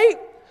 That's great.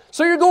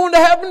 So you're going to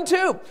heaven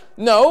too."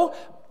 No,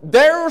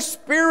 their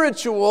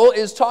spiritual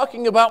is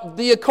talking about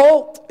the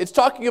occult. It's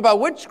talking about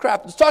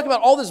witchcraft. It's talking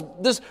about all this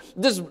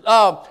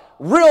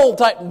real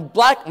type,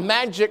 black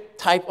magic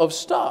type of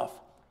stuff.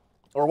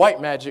 Or white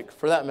magic,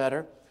 for that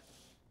matter.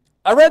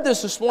 I read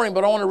this morning,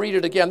 but I want to read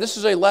it again. This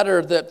is a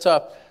letter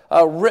that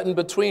written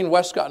between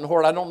Westcott and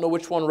Hort. I don't know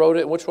which one wrote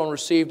it and which one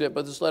received it,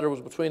 but this letter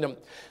was between them.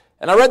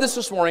 And I read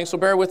this morning, so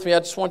bear with me. I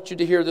just want you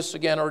to hear this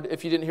again, or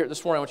if you didn't hear it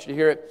this morning, I want you to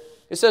hear it.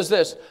 It says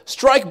this: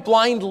 "Strike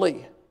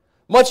blindly.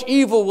 Much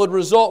evil would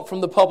result from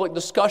the public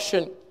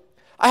discussion.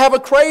 I have a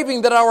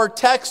craving that our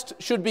text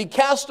should be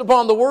cast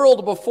upon the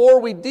world before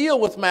we deal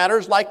with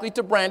matters likely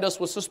to brand us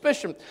with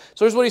suspicion."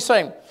 So here's what he's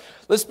saying.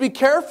 Let's be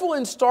careful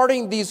in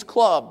starting these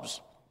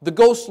clubs, the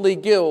Ghostly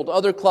Guild,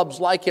 other clubs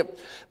like it,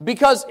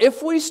 because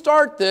if we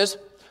start this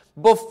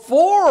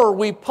before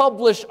we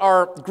publish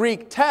our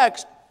Greek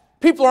text,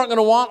 people aren't going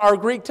to want our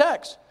Greek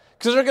text,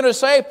 because they're going to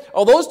say,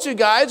 "Oh, those 2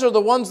 guys are the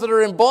ones that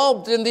are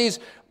involved in these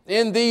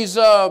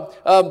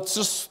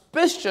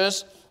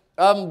suspicious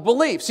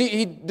beliefs."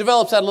 He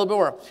develops that a little bit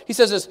more. He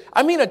says this: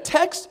 "I mean a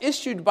text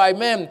issued by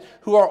men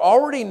who are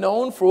already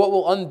known for what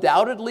will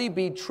undoubtedly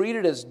be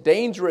treated as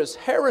dangerous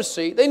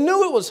heresy." They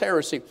knew it was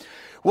heresy.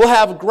 "Will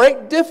have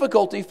great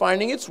difficulty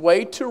finding its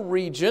way to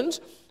regions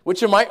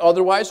which it might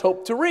otherwise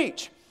hope to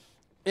reach."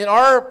 In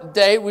our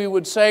day, we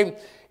would say,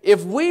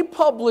 if we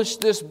publish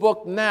this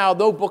book now,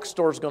 no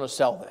bookstore is going to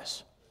sell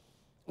this.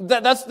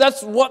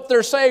 That's what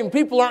they're saying.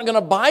 People aren't going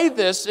to buy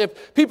this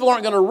if people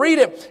aren't going to read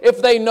it,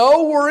 if they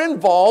know we're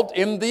involved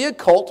in the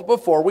occult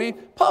before we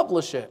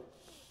publish it.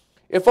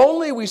 If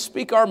only we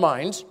speak our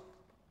minds,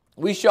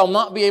 we shall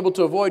not be able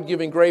to avoid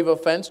giving grave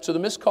offense to the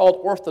miscalled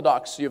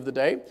orthodoxy of the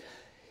day.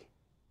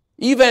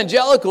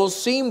 Evangelicals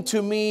seem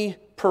to me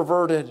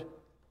perverted.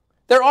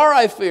 There are,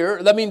 I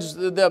fear, that means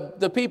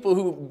the people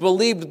who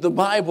believed the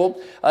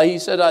Bible, he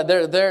said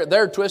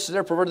they're twisted,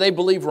 they're perverted, they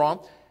believe wrong.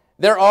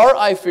 There are,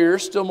 I fear,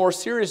 still more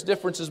serious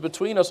differences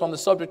between us on the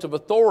subject of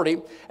authority,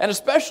 and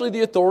especially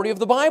the authority of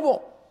the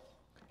Bible.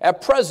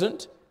 At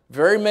present,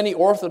 very many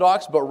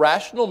orthodox but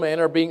rational men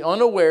are being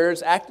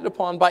unawares acted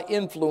upon by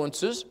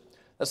influences,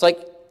 that's like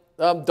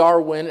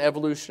Darwin,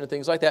 evolution, and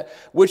things like that,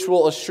 which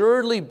will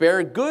assuredly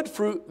bear good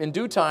fruit in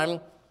due time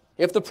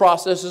if the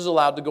process is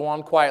allowed to go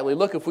on quietly.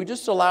 Look, if we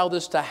just allow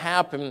this to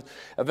happen,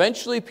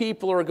 eventually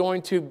people are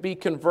going to be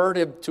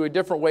converted to a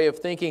different way of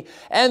thinking,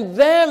 and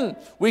then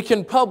we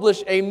can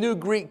publish a new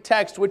Greek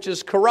text which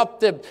is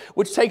corrupted,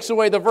 which takes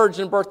away the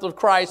virgin birth of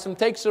Christ and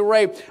takes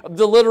away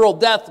the literal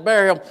death,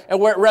 burial,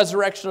 and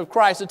resurrection of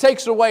Christ. It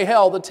takes away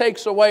hell. It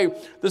takes away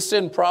the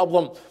sin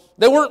problem.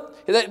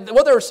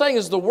 What they were saying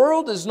is the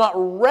world is not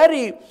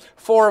ready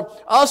for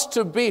us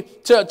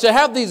to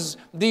have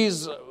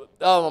these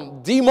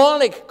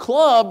demonic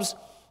clubs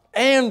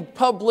and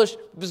publish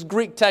this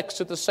Greek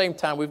text at the same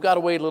time. We've got to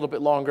wait a little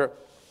bit longer.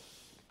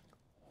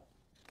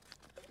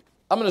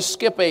 I'm going to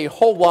skip a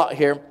whole lot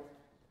here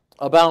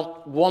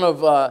about one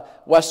of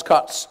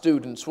Westcott's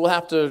students. We'll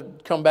have to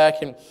come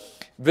back and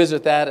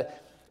visit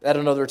that at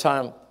another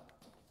time.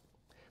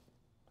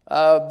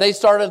 They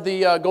started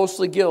the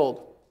Ghostly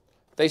Guild.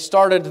 They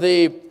started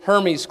the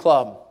Hermes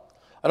Club.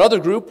 Another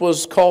group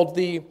was called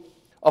the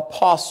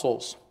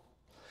Apostles.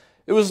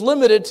 It was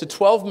limited to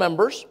 12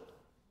 members.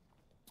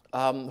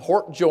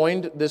 Hort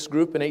joined this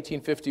group in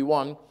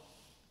 1851.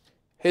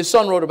 His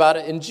son wrote about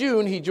it. In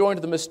June, he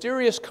joined the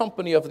mysterious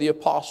company of the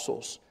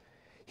Apostles.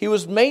 He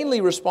was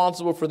mainly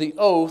responsible for the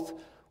oath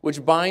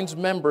which binds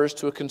members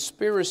to a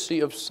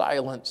conspiracy of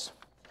silence.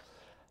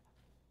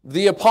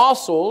 The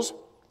Apostles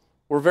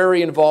were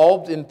very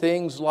involved in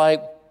things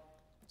like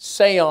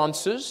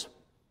seances,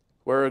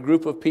 where a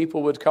group of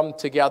people would come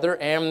together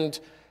and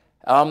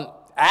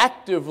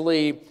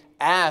actively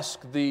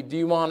ask the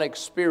demonic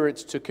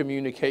spirits to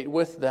communicate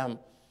with them.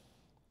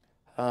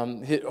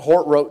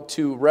 Hort wrote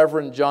to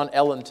Reverend John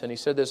Ellington. He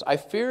said this, "I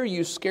fear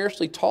you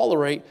scarcely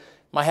tolerate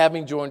my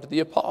having joined the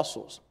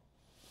Apostles."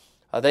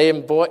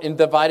 Westcott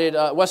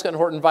and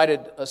Hort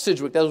invited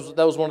Sidgwick.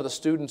 That was one of the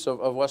students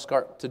of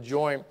Westcott to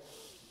join.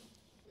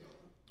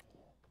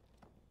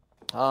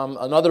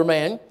 Another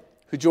man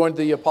who joined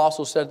the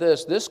Apostles said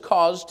this, "This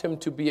caused him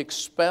to be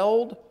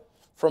expelled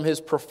from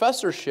his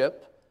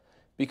professorship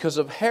because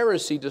of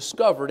heresy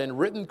discovered in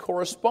written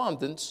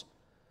correspondence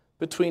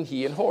between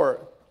he and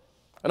Hort."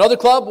 Another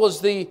club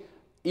was the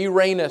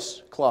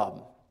Irenaeus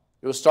Club.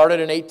 It was started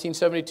in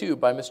 1872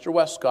 by Mr.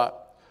 Westcott.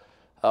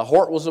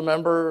 Hort was a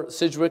member.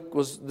 Sidgwick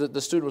was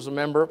the student was a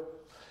member.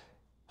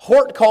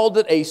 Hort called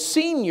it a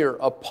senior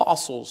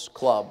apostles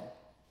club.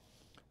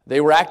 They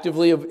were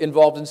actively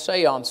involved in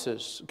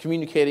seances,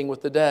 communicating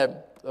with the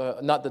dead,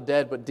 not the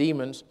dead, but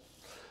demons.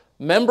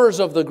 Members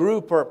of the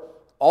group are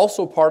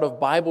also part of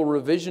Bible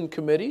revision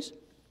committees.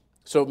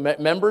 So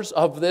members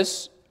of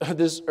this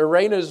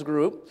Irenaeus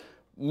group,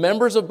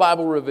 members of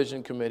Bible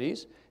revision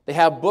committees, they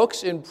have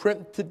books in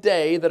print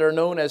today that are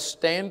known as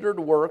standard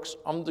works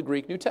on the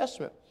Greek New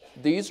Testament.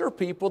 These are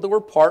people that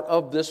were part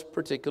of this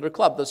particular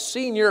club. The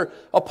senior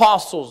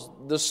apostles,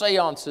 the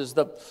seances,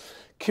 the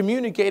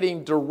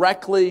communicating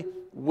directly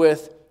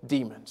with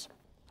demons.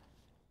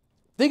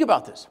 Think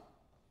about this.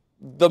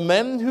 The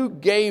men who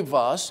gave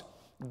us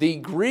the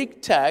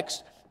Greek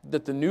text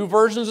that the new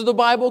versions of the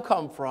Bible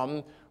come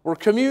from were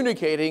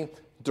communicating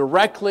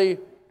directly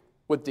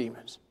with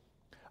demons.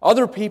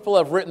 Other people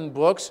have written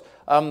books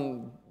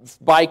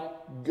by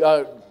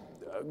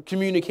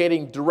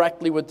communicating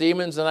directly with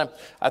demons, and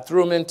I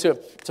threw them into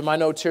my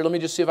notes here. Let me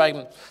just see if I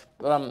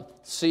can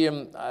see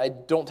them. I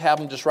don't have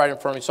them just right in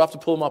front of me, so I have to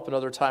pull them up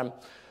another time.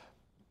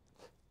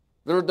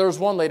 There's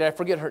one lady, I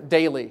forget her,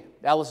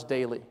 Alice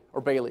Bailey.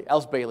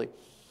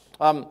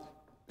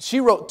 She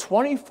wrote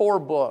 24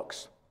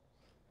 books.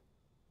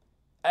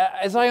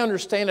 As I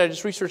understand it, I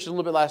just researched it a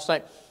little bit last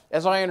night.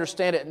 As I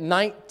understand it,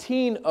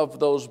 19 of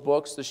those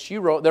books that she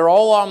wrote, they're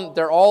all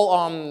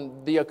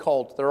on the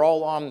occult. They're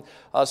all on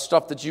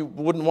stuff that you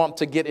wouldn't want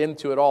to get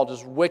into at all,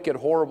 just wicked,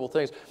 horrible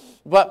things.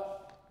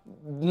 But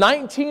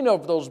 19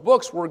 of those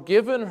books were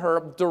given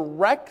her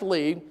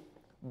directly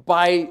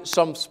by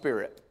some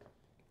spirit.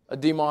 A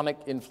demonic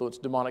influence,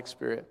 demonic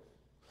spirit.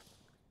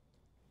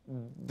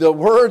 The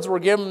words were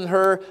given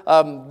her,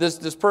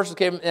 this person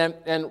came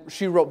and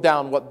she wrote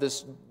down what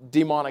this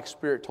demonic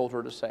spirit told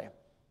her to say.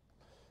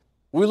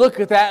 We look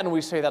at that and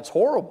we say, that's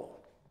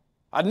horrible.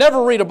 I'd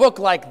never read a book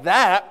like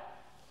that.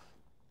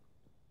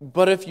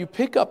 But if you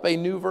pick up a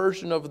new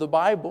version of the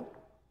Bible,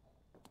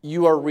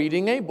 you are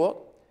reading a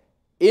book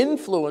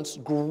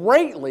influenced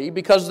greatly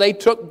because they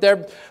took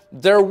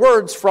their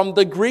words from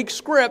the Greek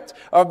script,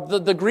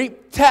 of the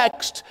Greek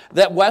text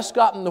that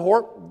Westcott and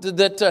Hort,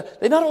 that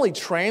they not only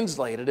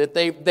translated it,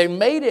 they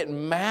made it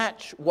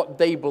match what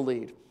they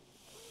believed.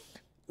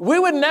 We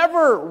would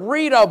never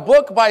read a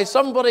book by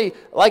somebody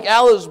like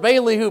Alice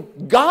Bailey who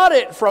got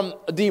it from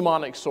a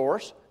demonic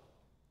source,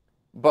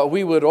 but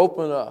we would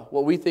open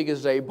what we think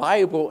is a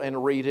Bible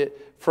and read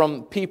it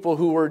from people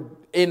who were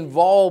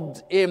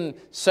involved in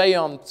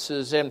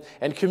seances and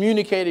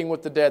communicating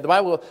with the dead. The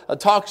Bible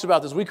talks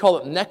about this. We call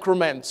it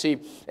necromancy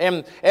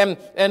and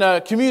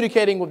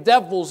communicating with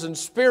devils and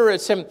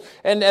spirits.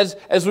 And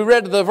as we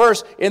read the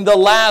verse, in the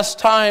last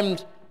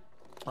times,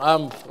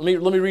 let me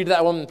read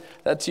that one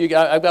to you.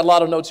 I've got a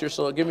lot of notes here,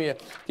 so give me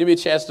a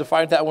chance to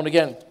find that one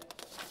again.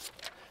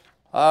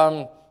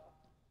 One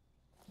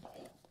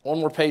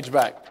more page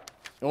back.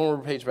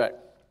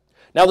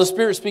 Now the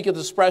Spirit speaketh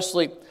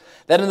expressly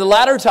that in the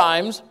latter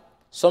times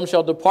some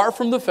shall depart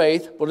from the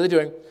faith. What are they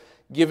doing?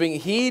 Giving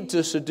heed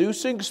to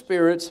seducing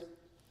spirits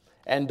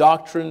and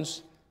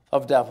doctrines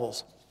of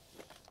devils.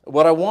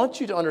 What I want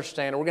you to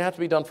understand, and we're going to have to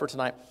be done for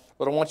tonight,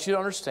 but I want you to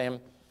understand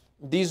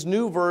these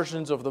new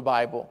versions of the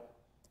Bible.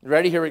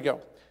 Ready? Here we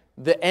go.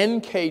 The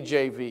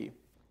NKJV,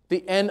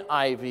 the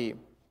NIV,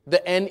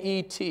 the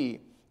NET,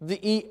 the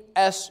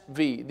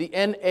ESV, the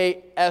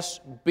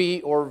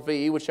NASB or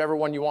V, whichever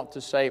one you want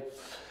to say,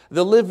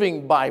 the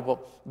Living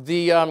Bible,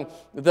 the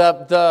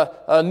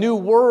New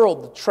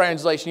World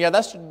Translation. Yeah,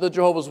 that's the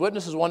Jehovah's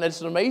Witnesses one.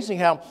 It's amazing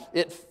how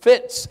it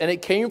fits, and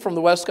it came from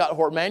the Westcott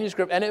Hort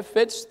manuscript, and it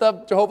fits the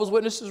Jehovah's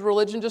Witnesses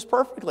religion just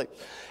perfectly.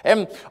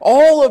 And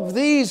all of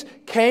these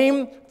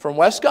came from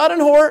Westcott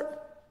and Hort,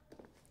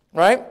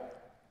 right?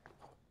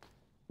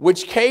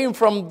 Which came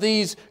from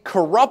these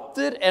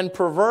corrupted and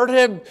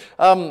perverted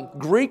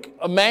Greek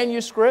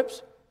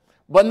manuscripts.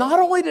 But not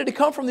only did it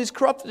come from these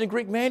corrupted and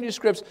Greek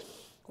manuscripts,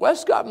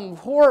 Westcott and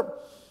Hort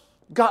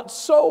got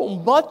so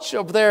much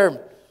of their, I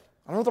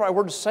don't know the right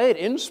word to say it,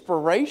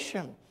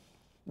 inspiration.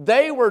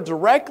 They were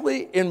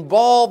directly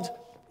involved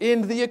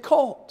in the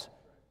occult.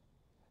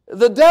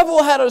 The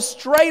devil had a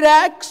straight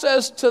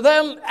access to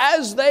them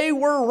as they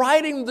were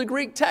writing the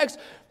Greek text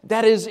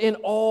that is in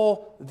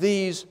all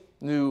these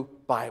new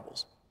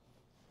Bibles.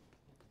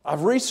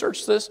 I've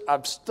researched this.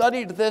 I've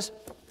studied this.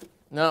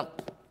 Now,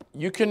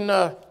 you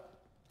can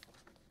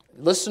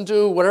listen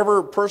to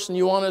whatever person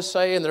you want to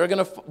say, and they're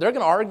going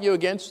to argue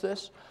against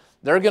this.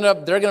 They're going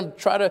to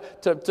try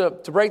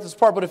to break this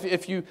apart. But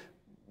if you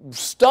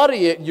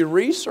study it, you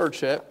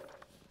research it,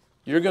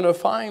 you're going to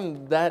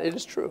find that it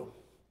is true.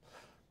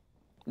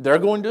 They're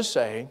going to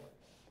say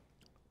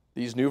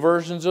these new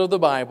versions of the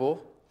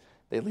Bible,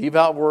 they leave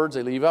out words,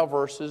 they leave out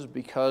verses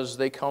because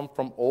they come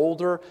from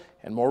older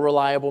and more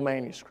reliable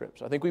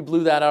manuscripts. I think we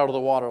blew that out of the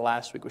water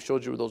last week. We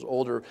showed you where those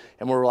older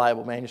and more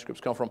reliable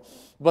manuscripts come from.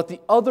 But the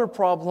other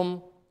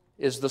problem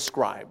is the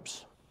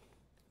scribes,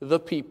 the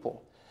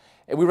people.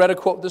 And we read a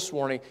quote this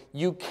morning.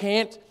 You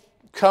can't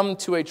come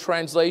to a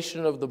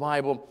translation of the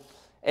Bible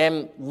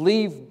and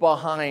leave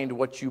behind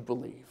what you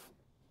believe.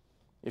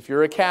 If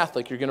you're a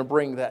Catholic, you're going to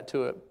bring that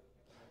to it.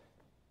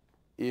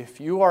 If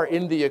you are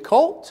in the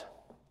occult,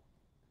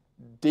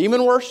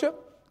 demon worship,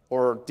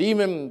 or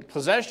demon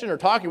possession, or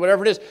talking,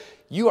 whatever it is,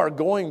 you are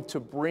going to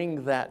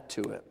bring that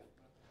to it.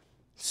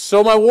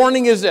 So my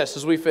warning is this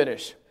as we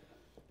finish.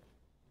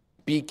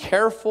 Be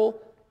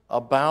careful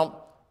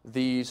about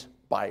these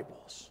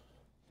Bibles.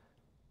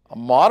 A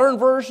modern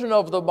version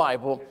of the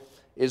Bible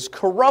is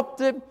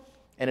corrupted,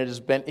 and it has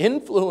been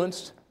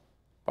influenced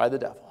by the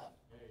devil.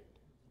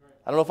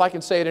 I don't know if I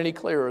can say it any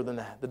clearer than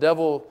that. The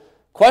devil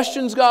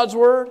questions God's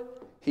Word.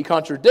 He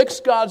contradicts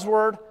God's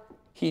Word.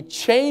 He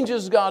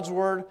changes God's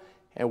Word.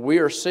 And we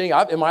are seeing,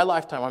 in my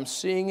lifetime, I'm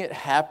seeing it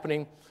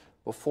happening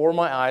before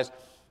my eyes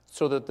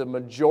so that the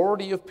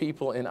majority of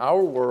people in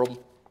our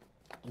world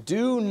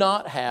do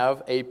not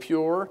have a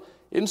pure,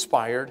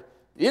 inspired,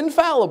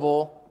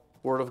 infallible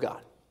Word of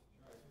God.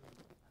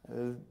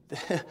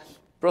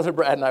 Brother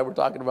Brad and I were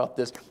talking about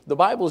this. The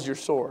Bible is your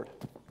sword,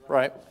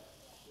 right?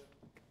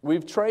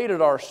 We've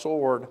traded our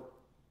sword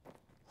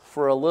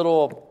for a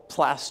little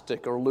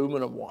plastic or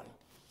aluminum one.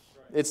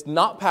 It's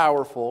not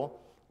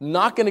powerful,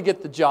 not going to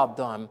get the job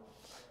done,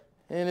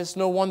 and it's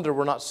no wonder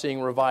we're not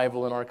seeing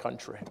revival in our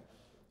country.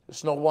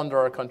 It's no wonder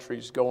our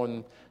country's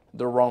going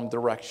the wrong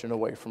direction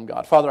away from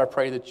God. Father, I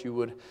pray that you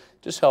would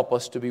just help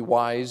us to be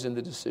wise in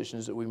the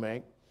decisions that we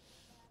make.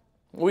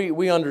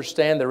 We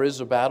understand there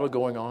is a battle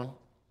going on,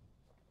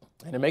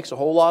 and it makes a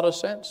whole lot of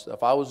sense.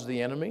 If I was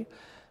the enemy,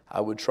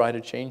 I would try to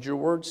change your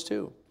words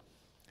too.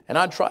 And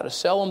I'd try to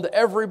sell them to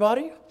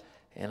everybody,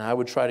 and I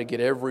would try to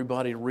get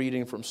everybody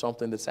reading from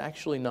something that's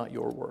actually not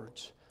your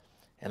words.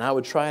 And I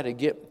would try to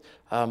get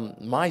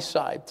my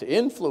side to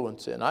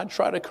influence it, and I'd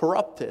try to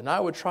corrupt it, and I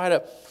would try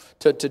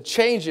to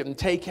change it and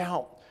take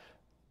out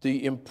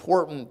the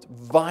important,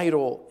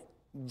 vital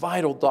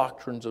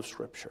doctrines of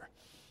Scripture.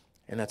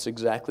 And that's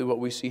exactly what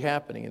we see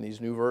happening in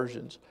these new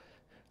versions.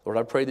 Lord,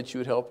 I pray that you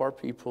would help our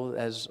people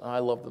as I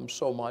love them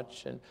so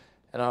much. And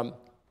I'm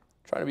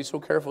trying to be so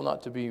careful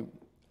not to be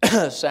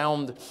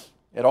sound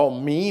at all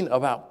mean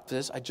about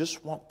this. I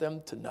just want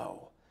them to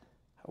know.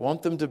 I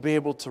want them to be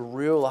able to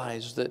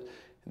realize that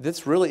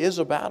this really is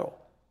a battle.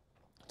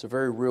 It's a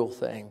very real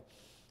thing.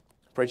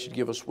 I pray that you'd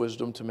give us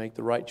wisdom to make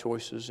the right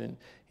choices in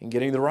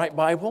getting the right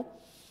Bible.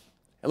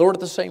 And Lord, at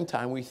the same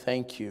time, we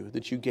thank you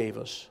that you gave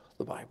us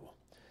the Bible.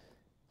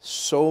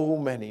 So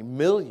many,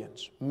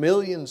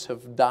 millions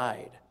have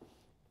died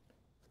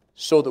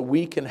so that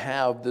we can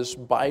have this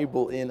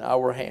Bible in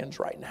our hands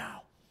right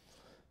now.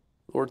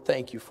 Lord,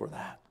 thank you for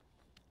that.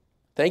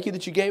 Thank you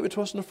that you gave it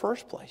to us in the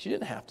first place. You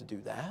didn't have to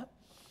do that.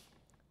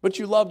 But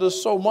you loved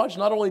us so much.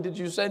 Not only did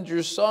you send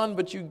your Son,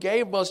 but you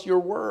gave us your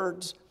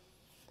words.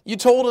 You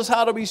told us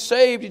how to be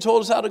saved. You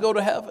told us how to go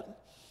to heaven.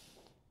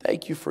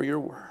 Thank you for your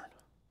word.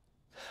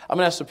 I'm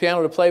going to ask the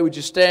piano to play. Would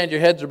you stand? Your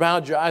heads are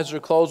bowed, your eyes are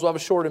closed. We'll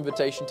have a short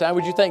invitation time.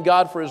 Would you thank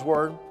God for His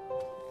word?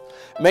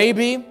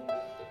 Maybe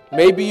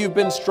you've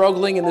been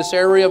struggling in this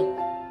area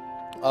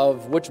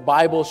of which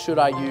Bible should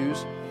I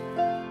use.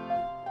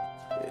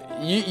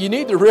 You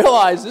need to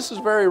realize this is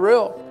very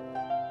real.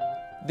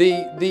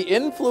 The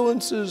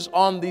influences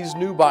on these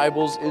new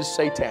Bibles is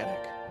satanic.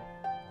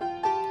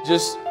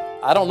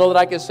 I don't know that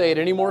I can say it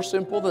any more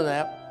simple than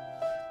that.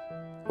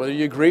 Whether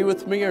you agree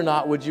with me or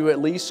not, would you at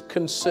least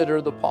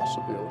consider the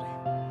possibility?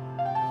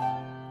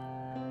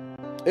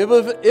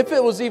 If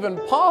it was even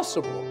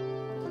possible,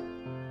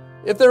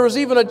 if there was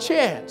even a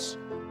chance,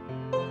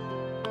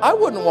 I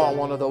wouldn't want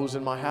one of those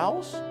in my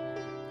house.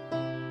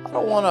 I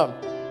don't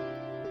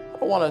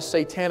want a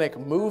satanic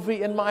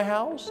movie in my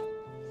house.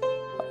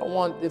 I don't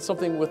want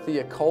something with the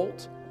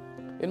occult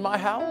in my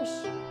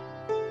house.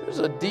 There's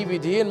a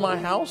DVD in my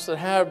house that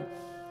had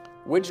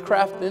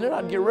witchcraft in it.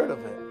 I'd get rid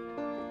of it.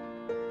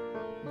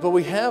 But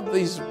we have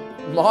these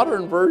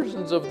modern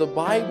versions of the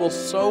Bible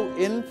so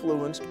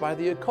influenced by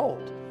the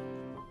occult.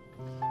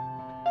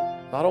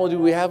 Not only do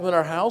we have them in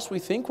our house, we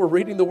think we're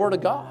reading the Word of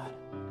God.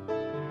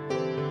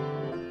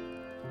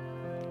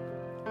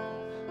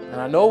 And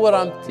I know what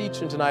I'm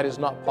teaching tonight is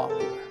not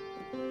popular.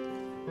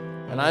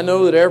 And I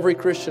know that every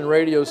Christian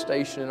radio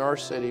station in our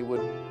city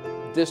would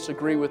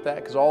disagree with that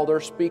because all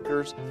their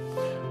speakers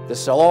that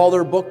sell all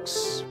their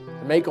books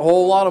and make a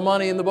whole lot of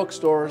money in the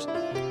bookstores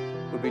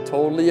would be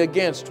totally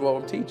against what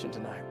I'm teaching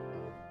tonight.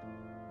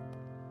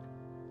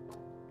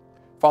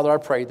 Father, I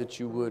pray that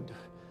you would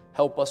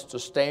help us to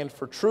stand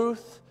for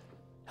truth,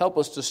 help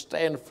us to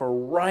stand for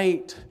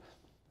right,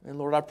 and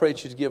Lord, I pray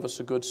that you'd give us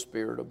a good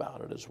spirit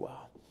about it as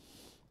well.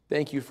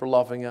 Thank you for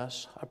loving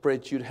us. I pray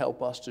that you'd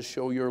help us to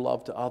show your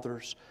love to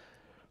others.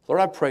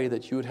 Lord, I pray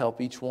that you would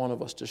help each one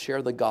of us to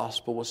share the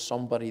gospel with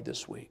somebody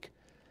this week.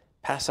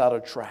 Pass out a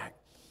tract.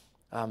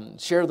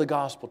 Share the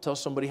gospel. Tell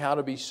somebody how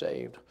to be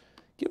saved.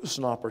 Give us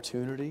an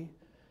opportunity.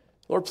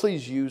 Lord,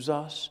 please use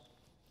us.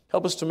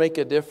 Help us to make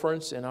a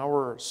difference in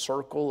our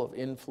circle of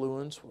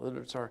influence,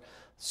 whether it's our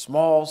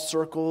small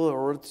circle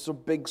or it's a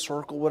big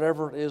circle,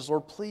 whatever it is.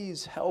 Lord,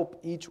 please help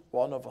each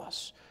one of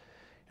us.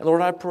 And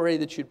Lord, I pray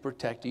that you'd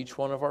protect each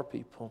one of our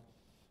people.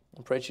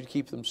 I pray that you'd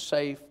keep them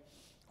safe.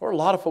 Or a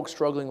lot of folks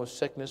struggling with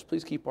sickness.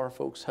 Please keep our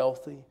folks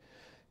healthy.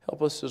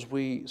 Help us as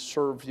we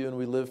serve you and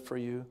we live for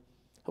you.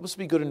 Help us to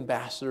be good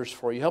ambassadors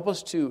for you. Help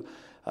us to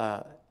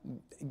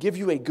give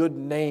you a good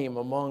name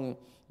among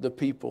the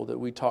people that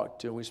we talk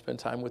to and we spend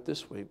time with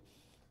this week.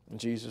 In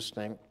Jesus'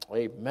 name,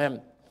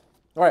 amen.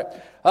 All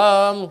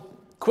right,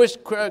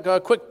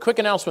 quick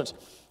announcements.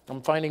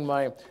 I'm finding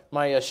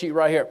my sheet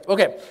right here.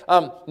 Okay,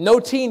 no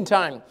teen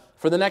time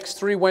for the next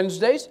 3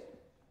 Wednesdays.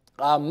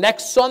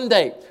 Next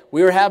Sunday,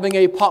 we are having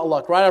a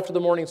potluck right after the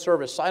morning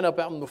service. Sign up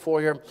out in the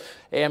foyer,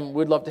 and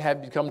we'd love to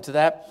have you come to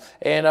that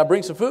and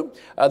bring some food.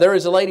 There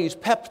is a ladies'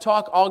 pep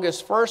talk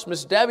August 1st.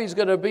 Miss Debbie's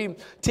going to be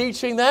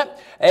teaching that,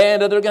 and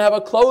they're going to have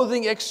a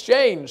clothing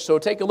exchange. So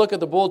take a look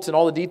at the bulletin.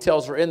 All the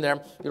details are in there.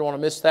 You don't want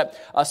to miss that.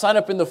 Sign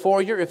up in the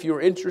foyer if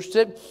you're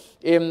interested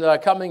in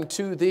coming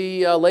to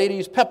the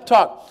ladies' pep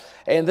talk.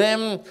 And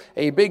then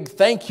a big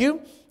thank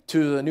you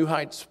to the New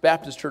Heights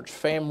Baptist Church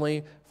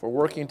family for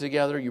working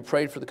together. You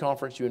prayed for the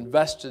conference. You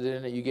invested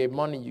in it. You gave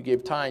money. You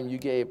gave time. You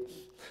gave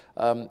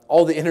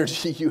all the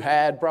energy you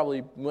had.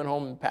 Probably went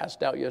home and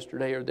passed out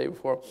yesterday or the day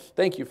before.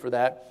 Thank you for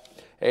that.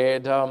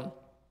 And all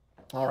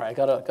right,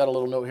 got a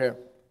little note here.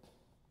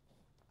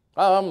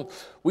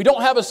 We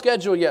don't have a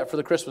schedule yet for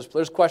the Christmas.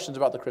 There's questions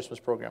about the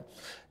Christmas program.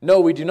 No,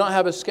 we do not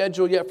have a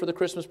schedule yet for the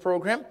Christmas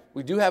program.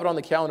 We do have it on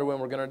the calendar when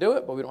we're going to do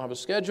it, but we don't have a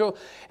schedule.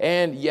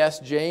 And yes,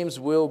 James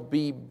will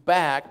be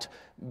back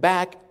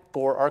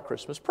for our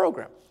Christmas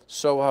program.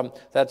 So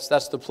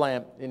that's the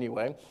plan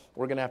anyway.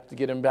 We're going to have to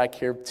get him back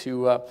here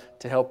to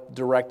help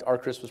direct our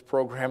Christmas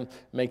program,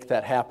 make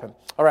that happen.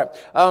 All right,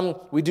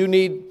 we do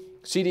need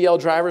CDL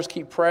drivers.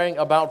 Keep praying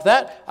about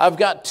that. I've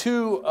got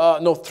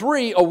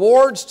 3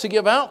 awards to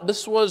give out.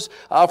 This was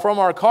from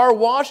our car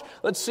wash.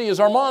 Let's see, is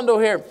Armando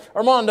here?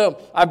 Armando,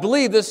 I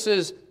believe this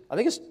is, I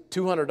think it's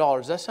 $200.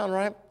 Does that sound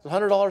right?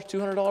 $100,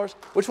 $200?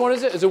 Which one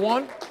is it? Is it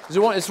one? Is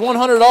it one? It's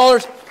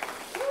 $100.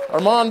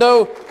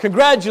 Armando,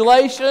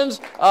 congratulations.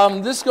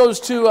 This goes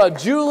to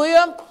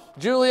Julia.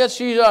 Juliet,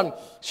 she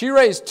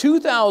raised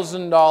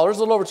 $2,000, a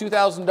little over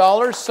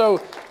 $2,000.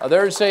 So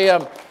there's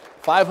a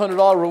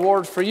 $500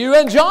 reward for you.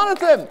 And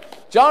Jonathan,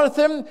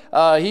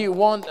 he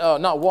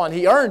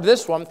he earned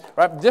this one.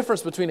 Right? The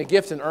difference between a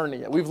gift and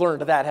earning it. We've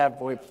learned that,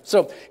 haven't we?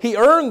 So he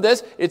earned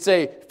this. It's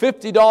a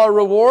 $50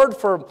 reward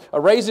for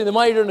raising the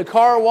money during the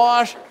car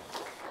wash.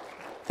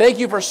 Thank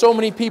you for so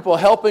many people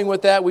helping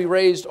with that. We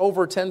raised it was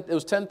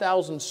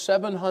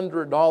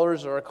 $10,700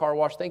 at our car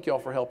wash. Thank you all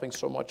for helping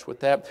so much with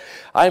that.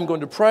 I am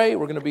going to pray.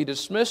 We're going to be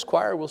dismissed.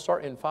 Choir will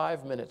start in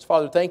 5 minutes.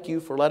 Father, thank you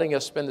for letting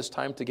us spend this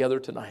time together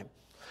tonight.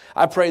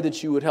 I pray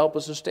that you would help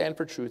us to stand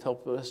for truth,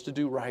 help us to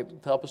do right,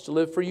 help us to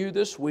live for you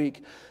this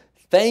week.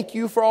 Thank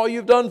you for all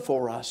you've done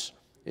for us.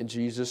 In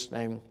Jesus'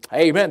 name,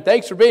 amen.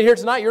 Thanks for being here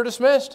tonight. You're dismissed.